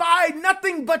surrounded by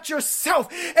nothing but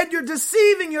yourself, and you're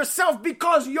deceiving yourself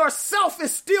because yourself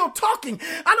is still talking.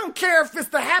 I don't care if it's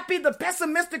the happy, the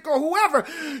pessimistic, or whoever.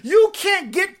 You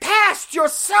can't get past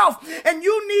yourself, and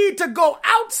you need to go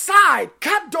outside.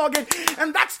 God dog it.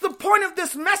 And that's the point of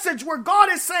this message where God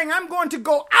is saying, I'm going to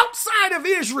go outside of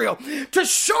Israel to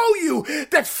show you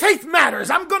that faith matters.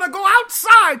 I'm going to go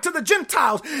outside to the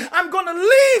Gentiles. I'm going to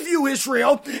leave you,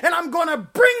 Israel, and I'm going to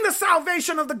bring the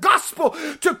salvation of the gospel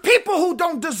to people who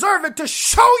don't deserve it, to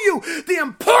show you the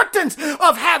importance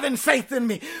of having faith in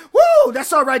me. Woo,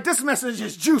 that's all right. This message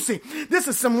is juicy. This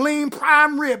is some lean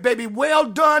prime rib, baby. Well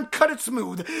done. Cut it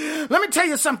smooth. Let me tell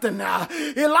you something now.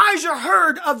 Elijah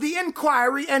heard of the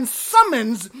inquiry and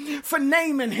summons for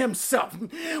Naaman himself.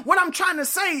 What I'm trying to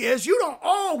say is you don't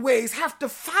always have to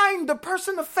find the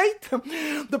person of faith.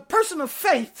 The person of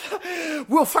faith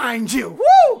will find you.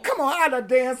 Woo! Come on, I gotta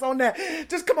dance on that.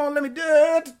 Just come on, let me do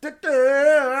it.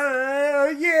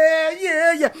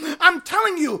 Yeah. I'm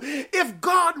telling you, if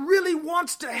God really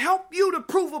wants to help you to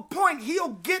prove a point, he'll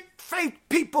get faith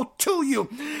people to you.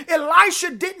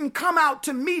 Elisha didn't come out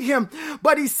to meet him,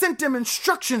 but he sent him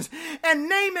instructions. And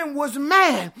Naaman was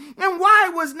mad. And why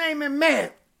was Naaman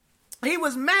mad? He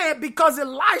was mad because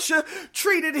Elisha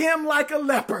treated him like a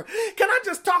leper. Can I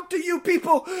just talk to you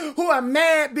people who are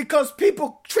mad because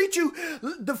people treat you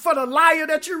for the liar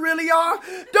that you really are?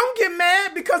 Don't get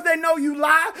mad because they know you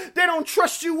lie. They don't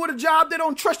trust you with a job. They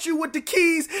don't trust you with the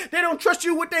keys. They don't trust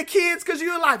you with their kids because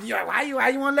you're like, why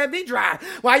you want to let me drive?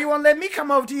 Why you want to let me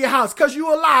come over to your house? Because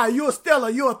you're a liar. You're a stealer.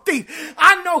 You're a thief.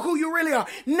 I know who you really are.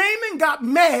 Naaman got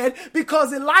mad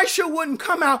because Elisha wouldn't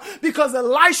come out because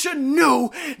Elisha knew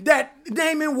that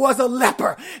Naaman was a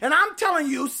leper. And I'm telling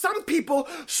you, some people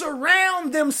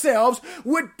surround themselves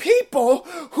with people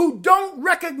who don't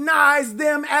recognize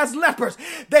them as lepers.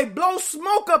 They blow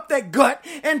smoke up their gut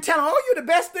and tell them, oh, you're the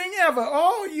best thing ever.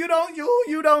 Oh, you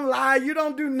don't lie. You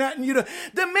don't do nothing. The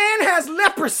man has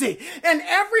leprosy and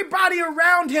everybody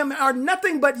around him are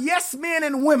nothing but yes men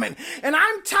and women. And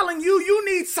I'm telling you, you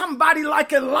need somebody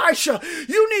like Elisha.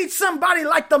 You need somebody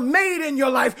like the maid in your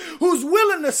life who's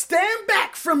willing to stand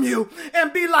back from you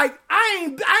and be like, I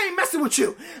ain't messing with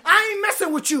you. I ain't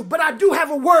messing with you, but I do have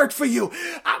a word for you.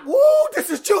 This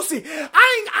is juicy.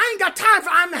 I ain't got time for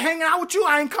I'm hanging out with you.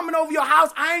 I ain't coming over your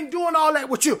house. I ain't doing all that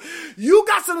with you. You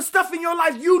got some stuff in your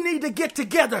life you need to get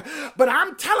together. But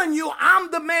I'm telling you,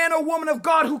 I'm the man or woman of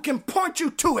God who can point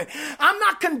you to it. I'm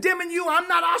not condemning you. I'm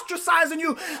not ostracizing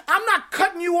you. I'm not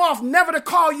cutting you off, never to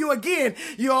call you again.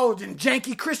 You old and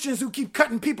janky Christians who keep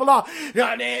cutting people off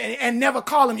and never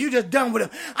call them. You just done with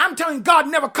them. I'm telling you, God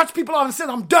never cuts people off and says,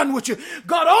 I'm done with you.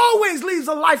 God always leaves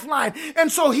a lifeline.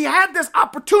 And so he had this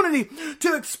opportunity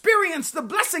to experience the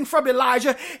blessing from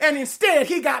Elijah, and instead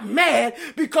he got mad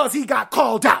because he got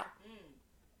called out.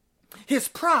 His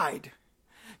pride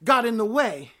got in the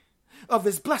way of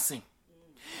his blessing.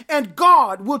 And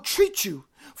God will treat you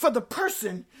for the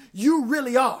person you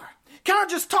really are. Can I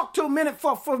just talk to a minute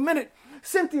for a minute,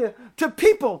 Cynthia, to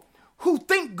people who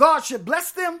think God should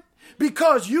bless them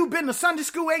because you've been to Sunday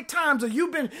school 8 times or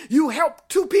you helped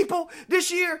 2 people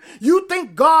this year? You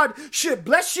think God should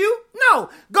bless you? No,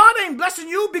 God ain't blessing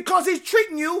you because he's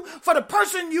treating you for the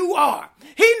person you are.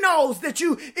 He knows that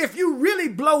if you really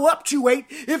blow up 2-8,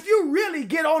 if you really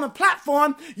get on a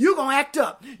platform, you're going to act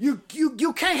up. You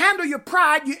can't handle your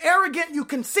pride. You're arrogant. You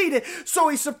conceited. So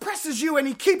he suppresses you and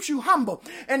he keeps you humble.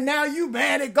 And now you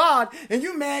mad at God and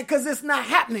you mad because it's not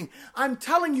happening. I'm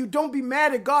telling you, don't be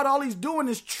mad at God. All he's doing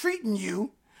is treating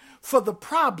you for the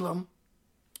problem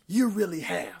you really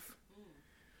have.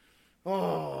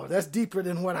 Oh, that's deeper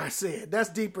than what I said. That's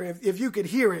deeper if you could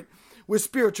hear it with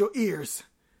spiritual ears.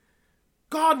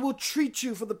 God will treat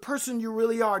you for the person you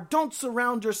really are. Don't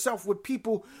surround yourself with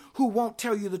people who won't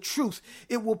tell you the truth.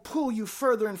 It will pull you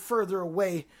further and further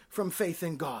away from faith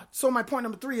in God. So my point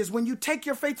number 3 is when you take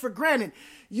your faith for granted,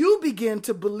 you begin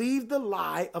to believe the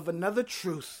lie of another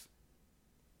truth.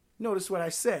 Notice what I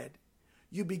said.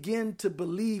 You begin to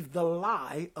believe the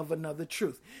lie of another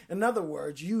truth. In other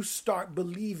words, you start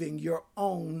believing your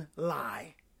own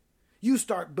lie. You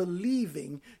start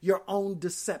believing your own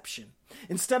deception.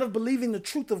 Instead of believing the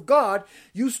truth of God,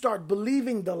 you start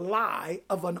believing the lie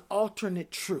of an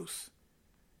alternate truth.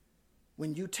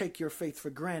 When you take your faith for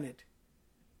granted,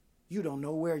 you don't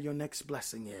know where your next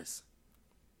blessing is.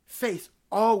 Faith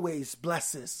always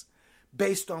blesses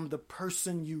based on the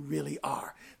person you really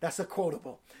are. That's a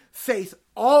quotable. Faith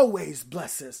always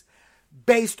blesses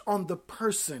based on the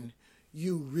person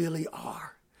you really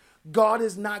are. God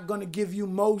is not going to give you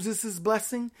Moses'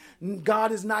 blessing.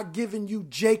 God is not giving you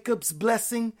Jacob's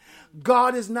blessing.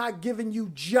 God is not giving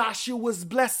you Joshua's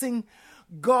blessing.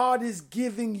 God is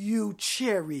giving you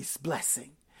Cherry's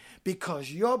blessing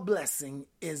because your blessing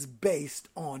is based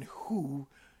on who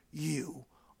you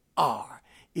are.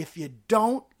 If you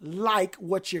don't like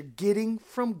what you're getting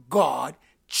from God,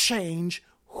 change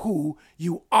who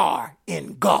you are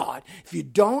in God. If you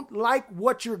don't like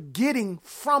what you're getting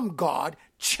from God,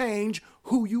 change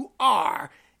who you are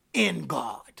in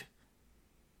God.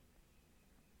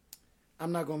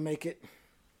 I'm not going to make it.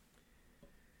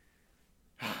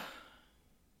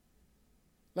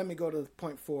 Let me go to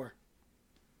point 4.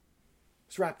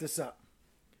 Let's wrap this up.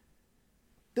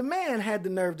 The man had the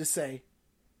nerve to say,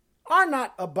 are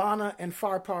not Abana and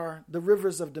Pharpar, the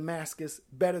rivers of Damascus,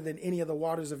 better than any of the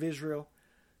waters of Israel?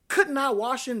 Couldn't I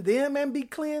wash in them and be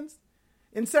cleansed?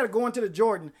 Instead of going to the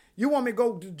Jordan, you want me to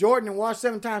go to Jordan and wash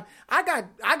 7 times? I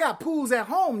got pools at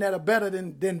home that are better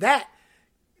than that.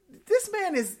 This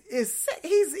man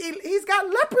he's got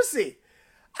leprosy.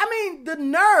 I mean, the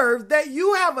nerve that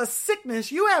you have a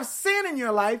sickness, you have sin in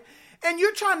your life, and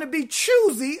you're trying to be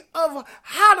choosy of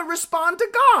how to respond to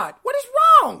God. What is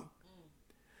wrong?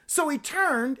 So he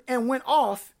turned and went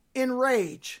off in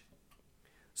rage.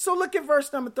 So look at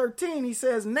verse number 13. He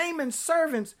says, Naaman's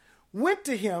servants went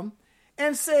to him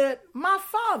and said, my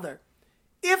father,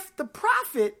 if the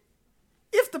prophet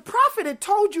had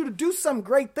told you to do some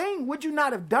great thing, would you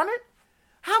not have done it?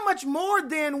 How much more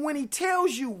then when he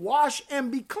tells you wash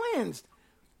and be cleansed?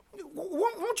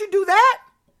 Won't you do that?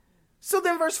 So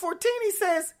then verse 14, he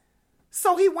says,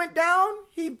 so he went down,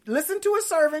 he listened to his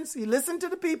servants, he listened to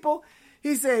the people.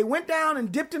 He said, he went down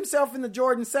and dipped himself in the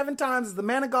Jordan 7 times as the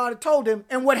man of God had told him.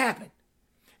 And what happened?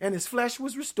 And his flesh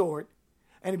was restored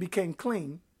and he became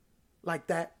clean like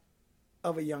that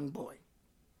of a young boy.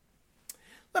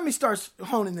 Let me start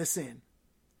honing this in.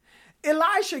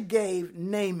 Elisha gave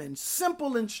Naaman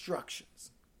simple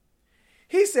instructions.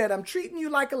 He said, I'm treating you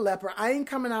like a leper. I ain't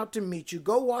coming out to meet you.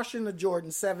 Go wash in the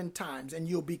Jordan 7 times and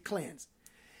you'll be cleansed.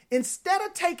 Instead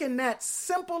of taking that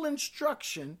simple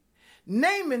instruction,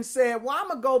 Naaman said, well, I'm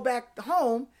going to go back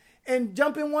home and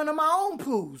jump in one of my own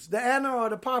pools, the Anna or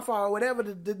the Parfar or whatever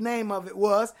the name of it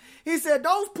was. He said,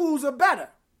 those pools are better.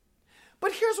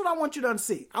 But here's what I want you to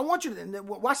see. I want you to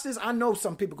watch this. I know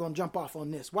some people are going to jump off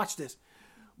on this. Watch this.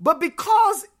 But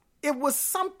because it was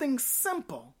something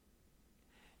simple,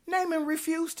 Naaman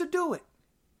refused to do it.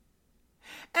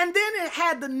 And then it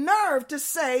had the nerve to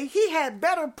say he had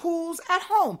better pools at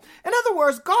home. In other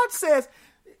words, God says,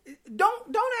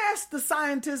 don't ask the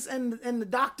scientists and the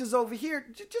doctors over here.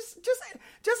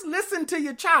 Just listen to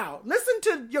your child. Listen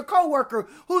to your coworker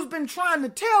who's been trying to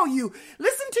tell you.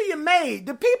 Listen to your maid.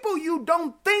 The people you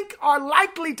don't think are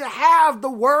likely to have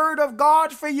the word of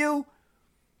God for you.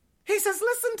 He says,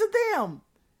 listen to them.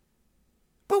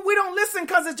 But we don't listen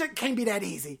because it just can't be that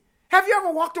easy. Have you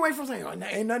ever walked away from saying, oh,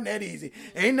 ain't nothing that easy.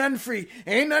 Ain't nothing free.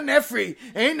 Ain't nothing that free.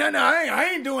 Ain't nothing,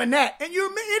 I ain't doing that. And it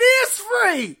is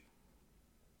free.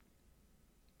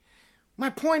 My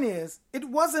point is, it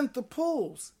wasn't the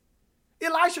pools.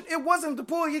 Elisha, it wasn't the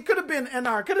pool. It could have been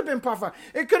Anar, it could have been Parfar,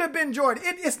 it could have been Jordan.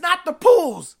 It's not the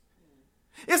pools.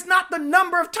 It's not the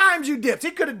number of times you dipped.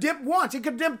 He could have dipped once. He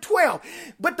could have dipped 12.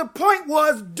 But the point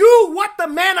was, do what the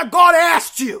man of God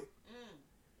asked you.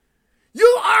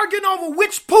 You arguing over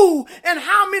which pool and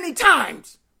how many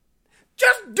times.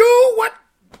 Just do what.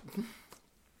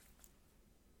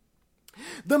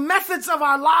 The methods of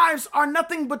our lives are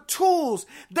nothing but tools.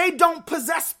 They don't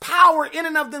possess power in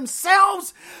and of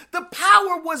themselves. The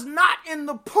power was not in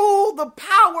the pool. The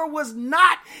power was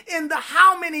not in the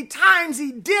how many times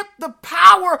he dipped. The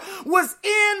power was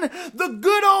in the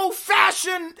good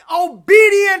old-fashioned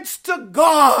obedience to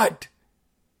God.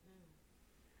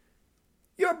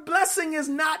 Your blessing is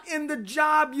not in the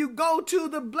job you go to.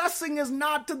 The blessing is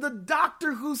not to the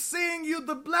doctor who's seeing you.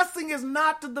 The blessing is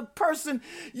not to the person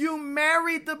you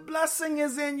married. The blessing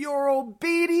is in your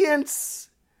obedience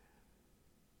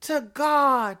to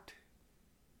God.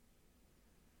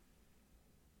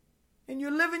 And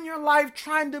you're living your life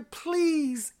trying to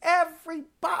please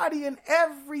everybody and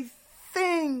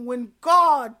everything when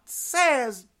God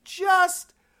says,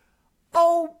 just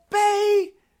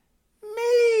obey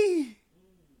me.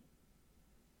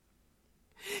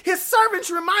 His servants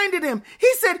reminded him.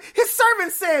 His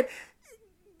servant said,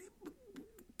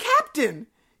 Captain,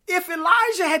 if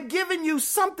Elijah had given you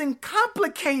something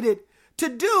complicated to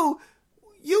do,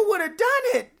 you would have done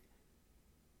it.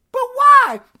 But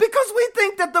why? Because we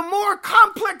think that the more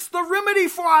complex the remedy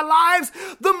for our lives,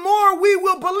 the more we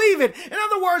will believe it. In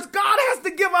other words, God has to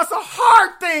give us a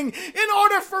hard thing in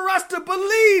order for us to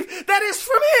believe that it's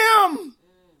from him.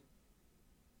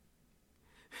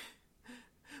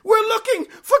 We're looking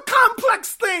for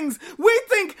complex things. We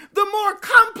think the more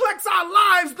complex our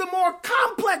lives, the more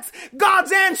complex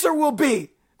God's answer will be.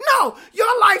 No,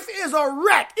 your life is a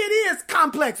wreck. It is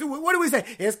complex. What do we say?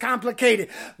 It's complicated.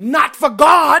 Not for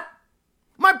God.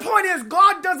 My point is,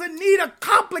 God doesn't need a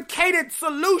complicated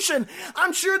solution.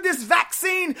 I'm sure this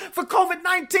vaccine for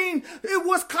COVID-19, it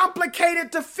was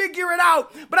complicated to figure it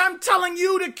out. But I'm telling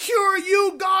you, to cure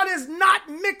you, God is not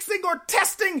mixing or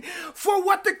testing for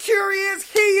what the cure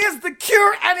is. He is the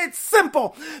cure, and it's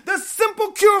simple. The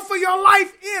simple cure for your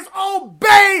life is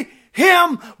obey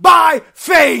him by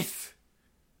faith.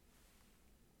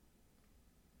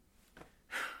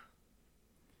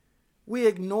 We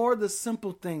ignore the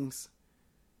simple things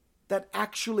that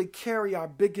actually carry our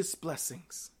biggest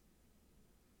blessings.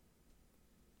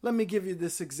 Let me give you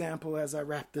this example as I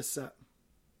wrap this up.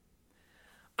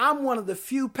 I'm one of the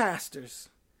few pastors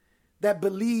that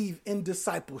believe in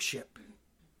discipleship.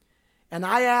 And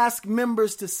I ask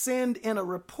members to send in a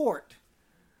report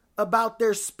about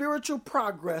their spiritual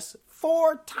progress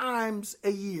 4 times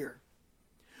a year,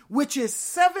 which is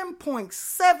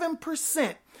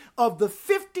 7.7% of the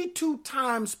 52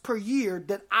 times per year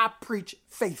that I preach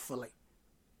faithfully.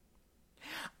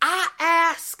 I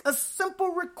ask a simple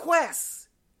request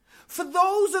For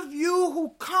those of you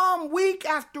who come week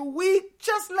after week,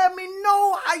 just let me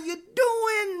know how you're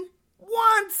doing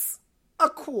once a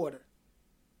quarter.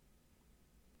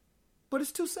 But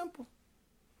it's too simple.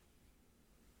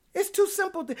 It's too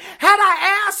simple. Had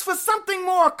I asked for something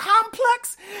more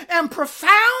complex and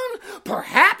profound,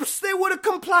 perhaps they would have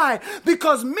complied,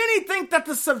 because many think that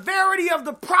the severity of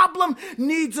the problem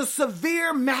needs a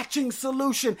severe matching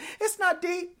solution. It's not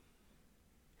deep.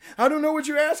 I don't know what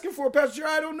you're asking for, Pastor.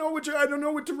 I don't know what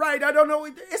to write. I don't know.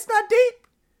 It's not deep.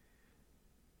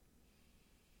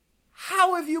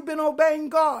 How have you been obeying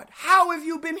God? How have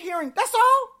you been hearing? That's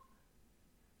all.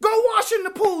 Go wash in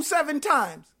the pool 7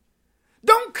 times.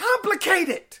 Don't complicate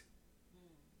it.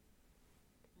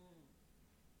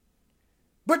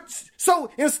 But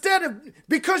so instead of,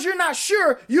 because you're not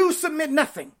sure, you submit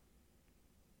nothing.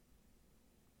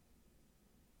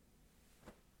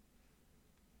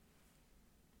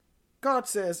 God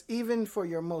says, even for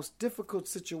your most difficult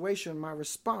situation, my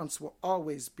response will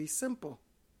always be simple.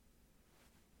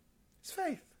 It's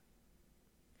faith.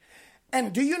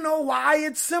 And do you know why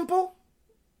it's simple?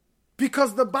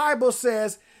 Because the Bible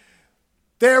says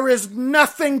there is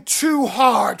nothing too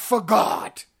hard for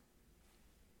God.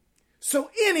 So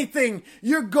anything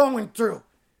you're going through,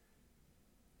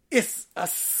 it's a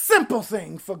simple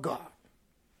thing for God.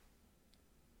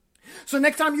 So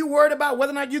next time you're worried about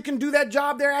whether or not you can do that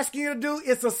job they're asking you to do,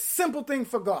 it's a simple thing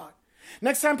for God.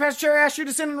 Next time Pastor Cherry asks you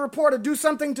to send in a report or do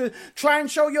something to try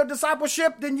and show your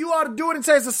discipleship, then you ought to do it and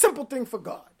say it's a simple thing for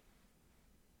God.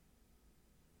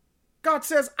 God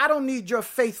says, I don't need your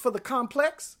faith for the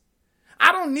complex.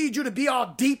 I don't need you to be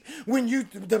all deep when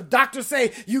the doctors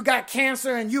say you got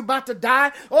cancer and you about to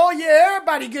die. Oh yeah,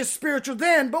 everybody gets spiritual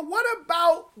then. But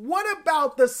what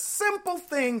about the simple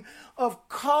thing of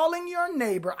calling your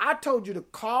neighbor? I told you to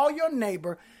call your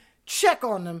neighbor, check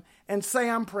on them, and say,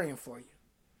 I'm praying for you.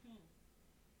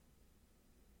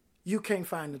 You can't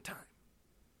find the time.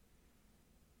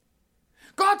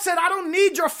 God said, I don't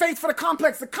need your faith for the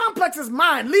complex. The complex is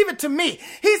mine. Leave it to me.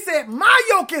 He said, my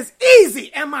yoke is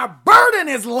easy and my burden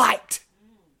is light.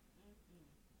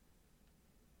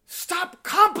 Stop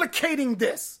complicating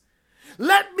this.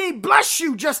 Let me bless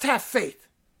you. Just have faith.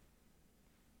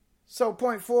 So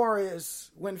point 4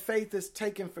 is when faith is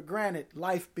taken for granted,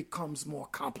 life becomes more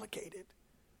complicated.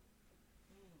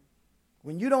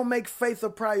 When you don't make faith a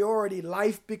priority,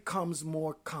 life becomes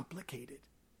more complicated.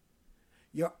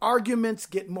 Your arguments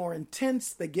get more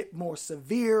intense. They get more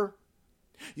severe.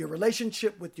 Your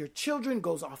relationship with your children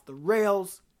goes off the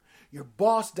rails. Your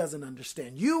boss doesn't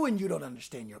understand you and you don't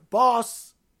understand your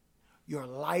boss. Your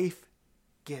life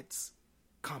gets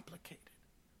complicated.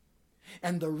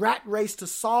 And the rat race to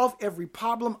solve every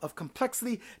problem of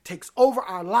complexity takes over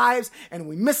our lives, and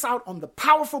we miss out on the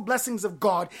powerful blessings of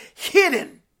God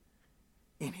hidden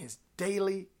in his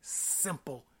daily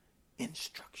simple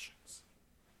instructions.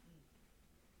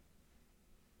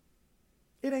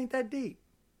 It ain't that deep.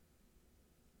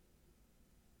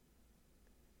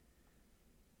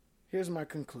 Here's my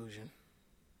conclusion.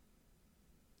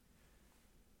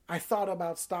 I thought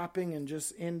about stopping and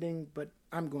just ending, but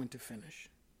I'm going to finish.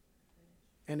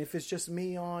 And if it's just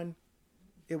me on,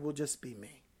 it will just be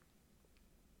me.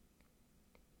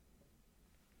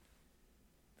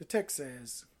 The text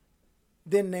says,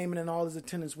 then Naaman and all his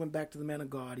attendants went back to the man of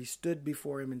God. He stood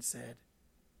before him and said,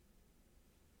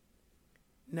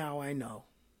 now I know.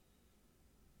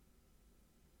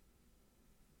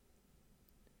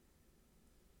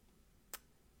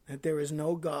 That there is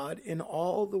no God in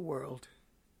all the world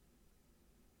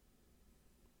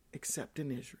except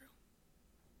in Israel.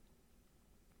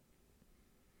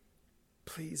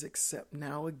 Please accept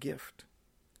now a gift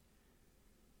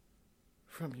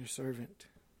from your servant.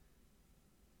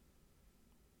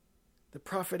 The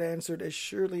prophet answered, as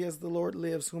surely as the Lord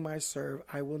lives whom I serve,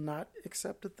 I will not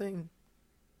accept a thing.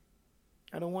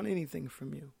 I don't want anything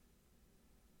from you.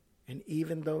 And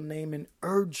even though Naaman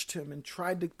urged him and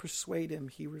tried to persuade him,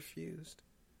 he refused.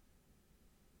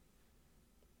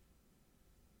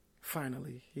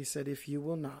 Finally, he said, if you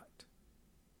will not,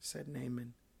 said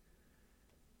Naaman,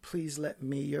 please let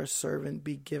me, your servant,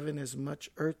 be given as much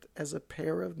earth as a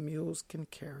pair of mules can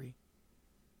carry.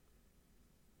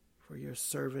 For your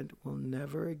servant will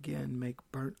never again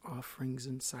make burnt offerings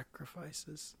and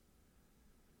sacrifices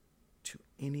to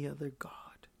any other god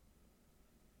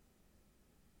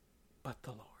but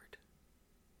the Lord.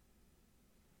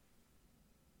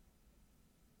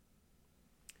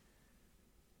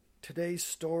 Today's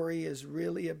story is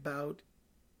really about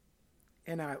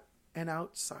an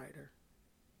outsider.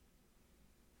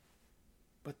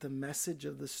 But the message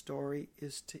of the story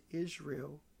is to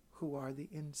Israel, who are the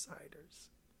insiders.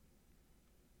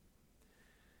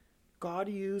 God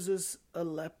uses a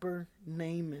leper,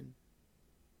 Naaman,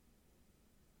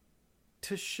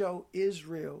 to show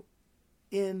Israel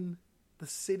in the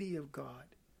city of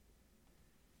God,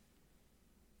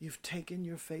 you've taken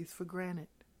your faith for granted.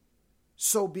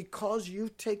 So because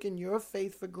you've taken your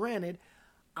faith for granted,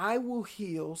 I will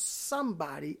heal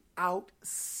somebody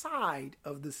outside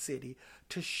of the city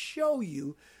to show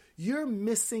you you're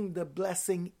missing the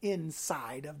blessing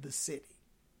inside of the city.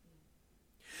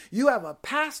 You have a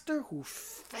pastor who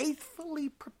faithfully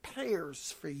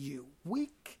prepares for you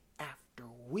week after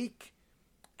week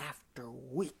after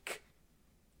week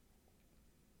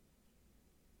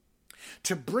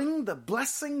to bring the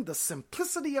blessing, the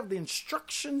simplicity of the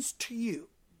instructions to you.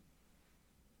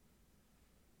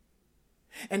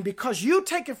 And because you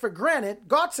take it for granted,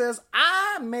 God says,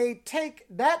 I may take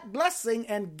that blessing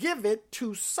and give it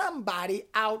to somebody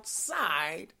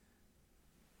outside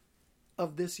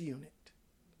of this unit,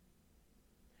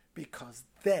 because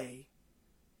they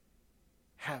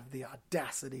have the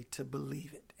audacity to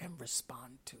believe it and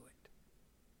respond to it.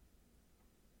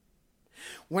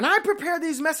 When I prepare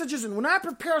these messages and when I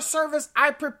prepare service,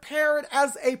 I prepare it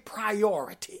as a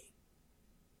priority.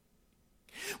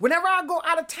 Whenever I go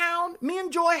out of town, me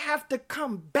and Joy have to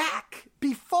come back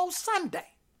before Sunday.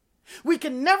 We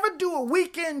can never do a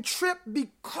weekend trip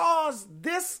because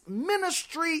this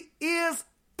ministry is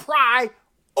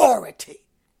priority.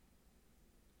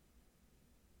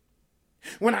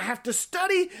 When I have to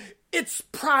study, it's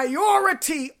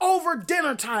priority over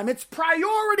dinner time. It's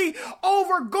priority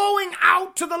over going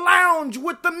out to the lounge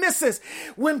with the missus.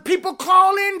 When people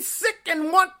call in sick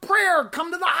and want prayer,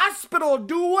 come to the hospital,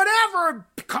 do whatever,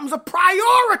 it becomes a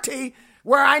priority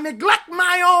where I neglect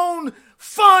my own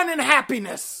fun and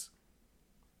happiness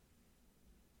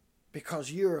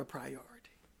because you're a priority.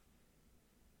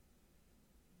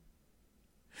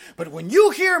 But when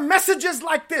you hear messages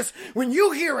like this, when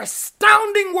you hear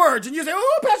astounding words and you say,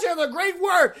 oh, Pastor, that's a great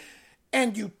word,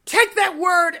 and you take that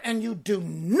word and you do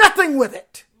nothing with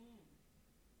it,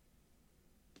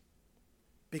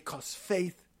 because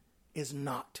faith is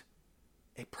not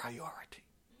a priority.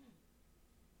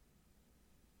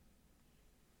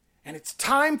 And it's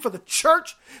time for the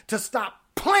church to stop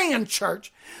playing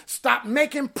church, stop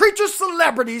making preachers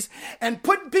celebrities and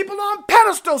putting people on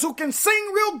pedestals who can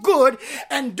sing real good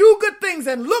and do good things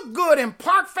and look good and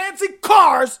park fancy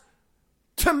cars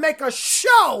to make a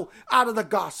show out of the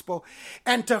gospel,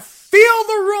 and to fill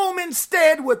the room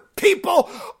instead with people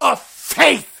of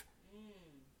faith.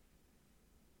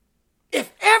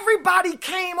 If everybody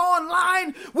came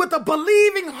online with a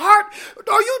believing heart,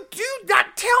 do you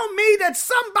not tell me that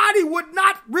somebody would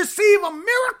not receive a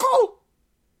miracle?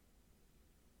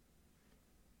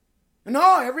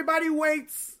 No, everybody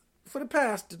waits for the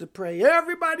pastor to pray.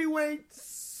 Everybody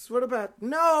waits for the pastor.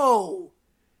 No.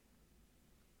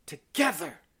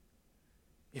 Together,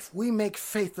 if we make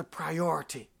faith a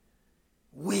priority,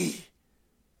 we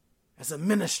as a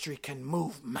ministry can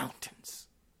move mountains.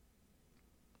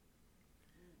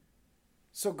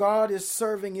 So God is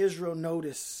serving Israel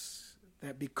notice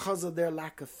that because of their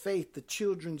lack of faith, the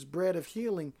children's bread of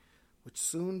healing would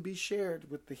soon be shared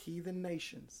with the heathen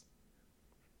nations.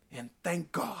 And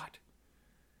thank God,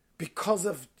 because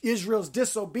of Israel's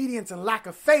disobedience and lack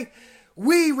of faith,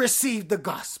 we received the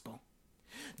gospel.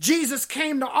 Jesus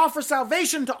came to offer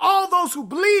salvation to all those who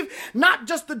believe, not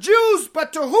just the Jews,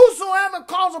 but to whosoever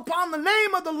calls upon the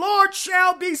name of the Lord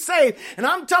shall be saved. And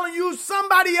I'm telling you,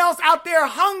 somebody else out there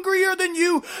hungrier than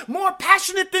you, more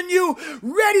passionate than you,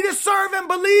 ready to serve and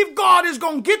believe God is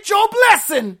going to get your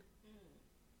blessing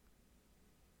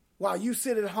while you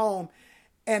sit at home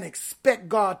and expect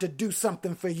God to do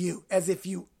something for you as if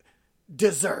you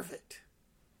deserve it.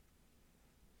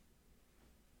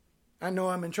 I know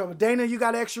I'm in trouble. Dana, you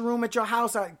got extra room at your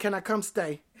house? Can I come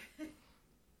stay?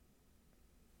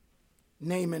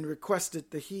 Naaman requested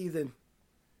the heathen.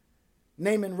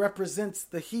 Naaman represents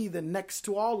the heathen next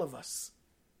to all of us.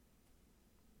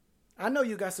 I know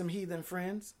you got some heathen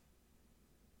friends.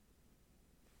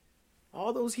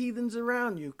 All those heathens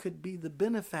around you could be the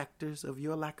benefactors of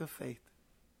your lack of faith.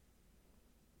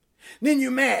 Then you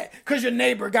mad because your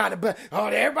neighbor got it. But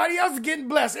everybody else is getting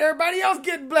blessed. Everybody else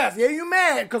getting blessed. Yeah, you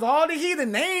mad because all the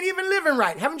heathen, they ain't even living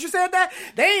right. Haven't you said that?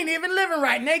 They ain't even living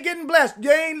right and they getting blessed.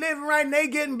 They ain't living right and they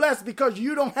getting blessed because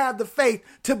you don't have the faith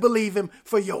to believe him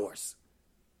for yours.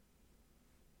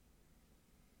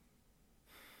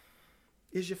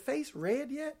 Is your face red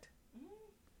yet?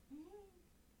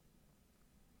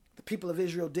 The people of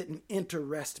Israel didn't enter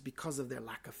rest because of their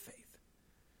lack of faith.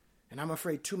 And I'm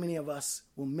afraid too many of us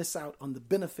will miss out on the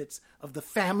benefits of the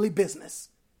family business.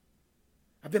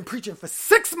 I've been preaching for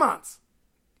 6 months.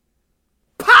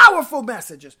 powerful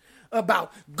messages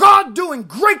about God doing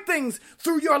great things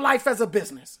through your life as a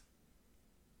business.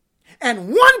 And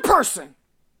one person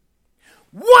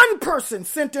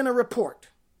sent in a report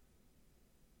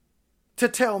to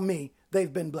tell me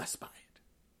they've been blessed by it.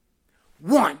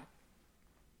 One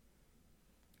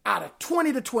out of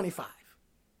 20 to 25.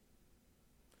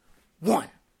 One.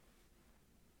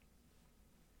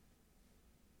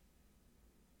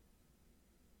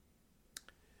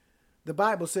 The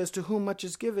Bible says, to whom much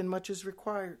is given, much is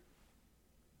required.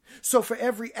 So for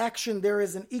every action, there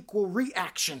is an equal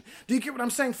reaction. Do you get what I'm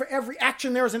saying? For every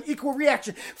action, there is an equal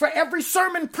reaction. For every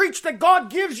sermon preached that God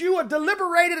gives you a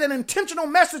deliberated and intentional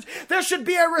message, there should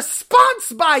be a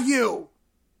response by you.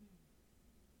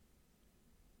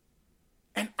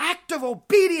 An act of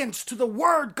obedience to the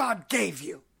word God gave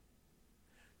you.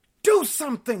 Do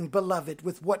something, beloved,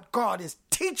 with what God is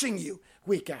teaching you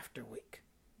week after week.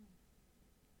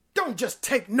 Don't just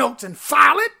take notes and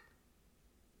file it.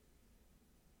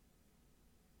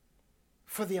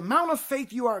 For the amount of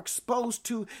faith you are exposed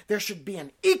to, there should be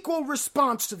an equal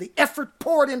response to the effort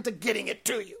poured into getting it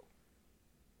to you.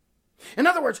 In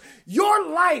other words, your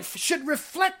life should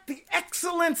reflect the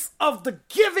excellence of the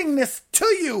givingness to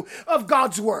you of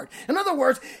God's word. In other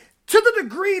words, to the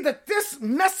degree that this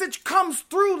message comes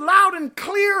through loud and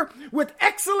clear with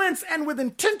excellence and with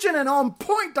intention and on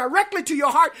point directly to your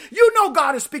heart, you know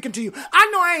God is speaking to you. I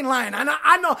know I ain't lying.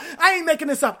 I know I ain't making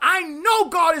this up. I know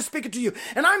God is speaking to you.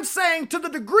 And I'm saying to the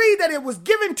degree that it was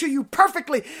given to you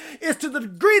perfectly is to the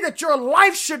degree that your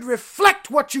life should reflect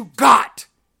what you got.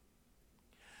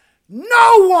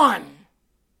 No one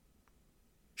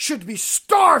should be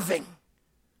starving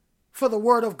for the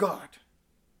word of God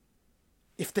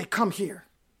if they come here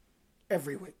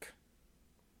every week.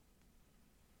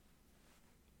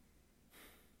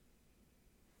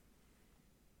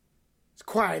 It's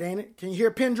quiet, ain't it? Can you hear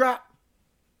a pin drop?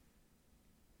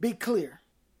 Be clear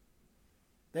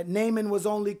that Naaman was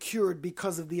only cured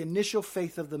because of the initial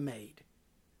faith of the maid.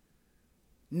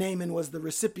 Naaman was the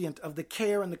recipient of the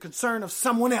care and the concern of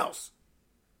someone else.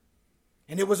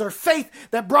 And it was her faith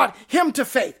that brought him to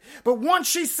faith. But once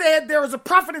she said there was a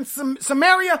prophet in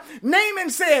Samaria, Naaman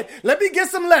said, let me get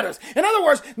some letters. In other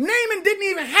words, Naaman didn't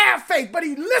even have faith, but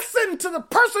he listened to the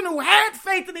person who had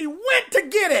faith and he went to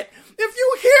get it. If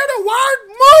you hear the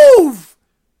word, move.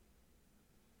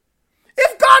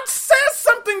 If God says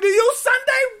something to you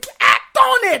Sunday, act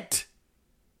on it.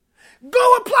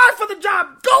 Go apply for the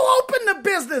job. Go open the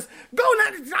business.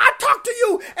 I talked to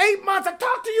you 8 months. I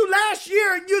talked to you last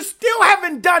year and you still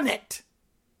haven't done it.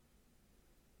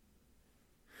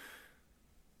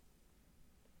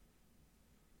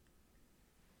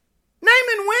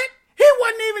 Naaman went. He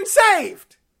wasn't even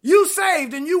saved. You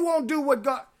saved and you won't do what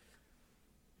God.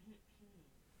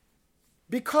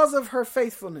 Because of her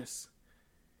faithfulness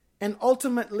and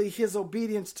ultimately his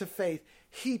obedience to faith,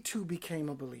 he too became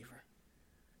a believer.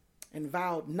 And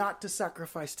vowed not to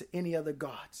sacrifice to any other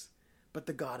gods, but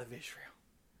the God of Israel.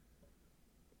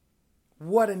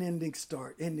 What an ending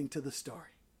to the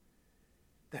story.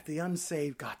 That the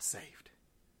unsaved got saved.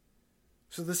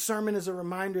 So this sermon is a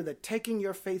reminder that taking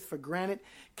your faith for granted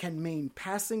can mean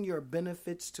passing your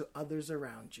benefits to others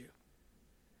around you.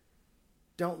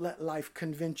 Don't let life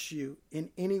convince you in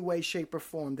any way, shape, or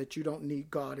form that you don't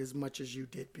need God as much as you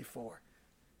did before.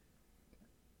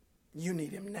 You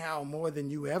need him now more than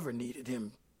you ever needed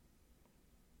him.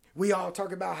 We all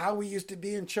talk about how we used to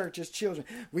be in church as children.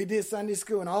 We did Sunday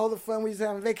school and all the fun we used to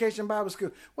have in Vacation Bible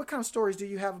School. What kind of stories do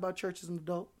you have about church as an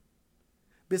adult?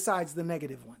 Besides the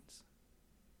negative ones.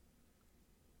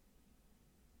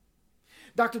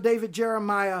 Dr. David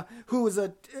Jeremiah, who is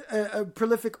a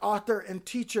prolific author and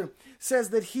teacher, says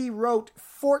that he wrote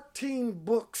 14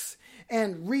 books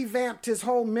and revamped his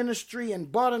whole ministry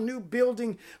and bought a new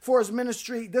building for his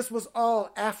ministry. This was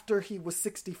all after he was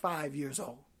 65 years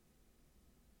old.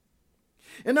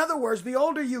 In other words, the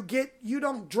older you get, you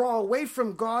don't draw away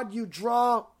from God, you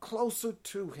draw closer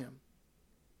to him.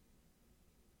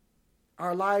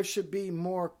 Our lives should be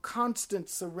more constant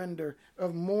surrender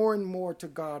of more and more to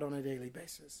God on a daily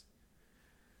basis.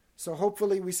 So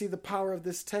hopefully we see the power of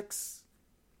this text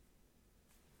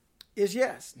is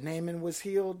yes, Naaman was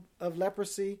healed of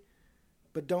leprosy,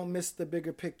 but don't miss the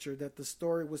bigger picture that the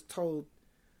story was told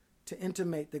to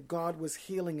intimate that God was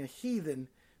healing a heathen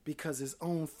because his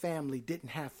own family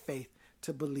didn't have faith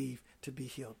to believe to be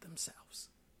healed themselves.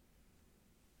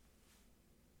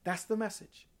 That's the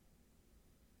message.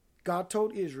 God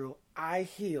told Israel, I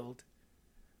healed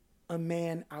a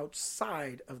man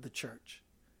outside of the church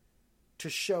to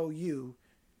show you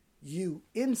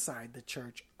inside the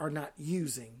church are not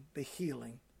using the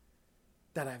healing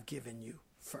that I've given you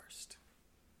first.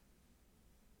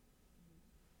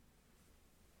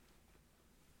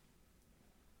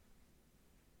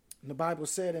 And the Bible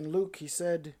said in Luke, he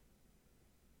said,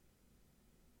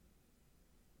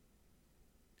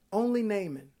 only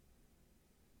Naaman.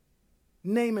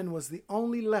 Naaman was the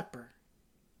only leper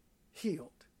healed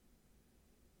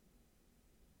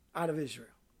out of Israel.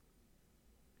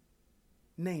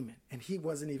 Naaman, and he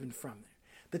wasn't even from there.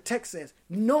 The text says,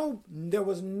 there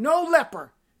was no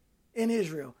leper in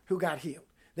Israel who got healed.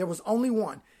 There was only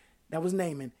one. That was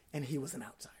Naaman, and he was an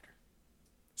outsider.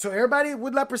 So everybody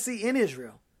with leprosy in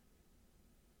Israel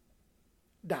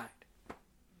died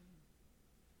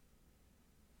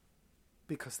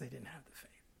because they didn't have the faith.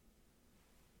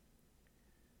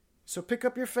 So pick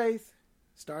up your faith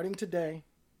starting today.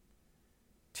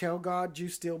 Tell God you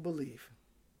still believe.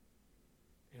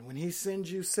 And when he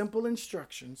sends you simple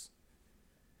instructions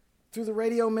through the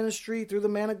radio ministry, through the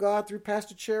man of God, through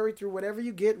Pastor Cherry, through whatever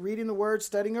you get, reading the word,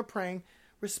 studying or praying,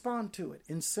 respond to it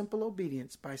in simple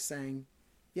obedience by saying,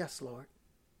 yes, Lord,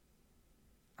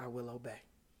 I will obey.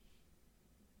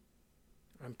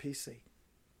 I'm PC.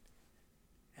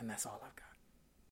 And that's all I've got.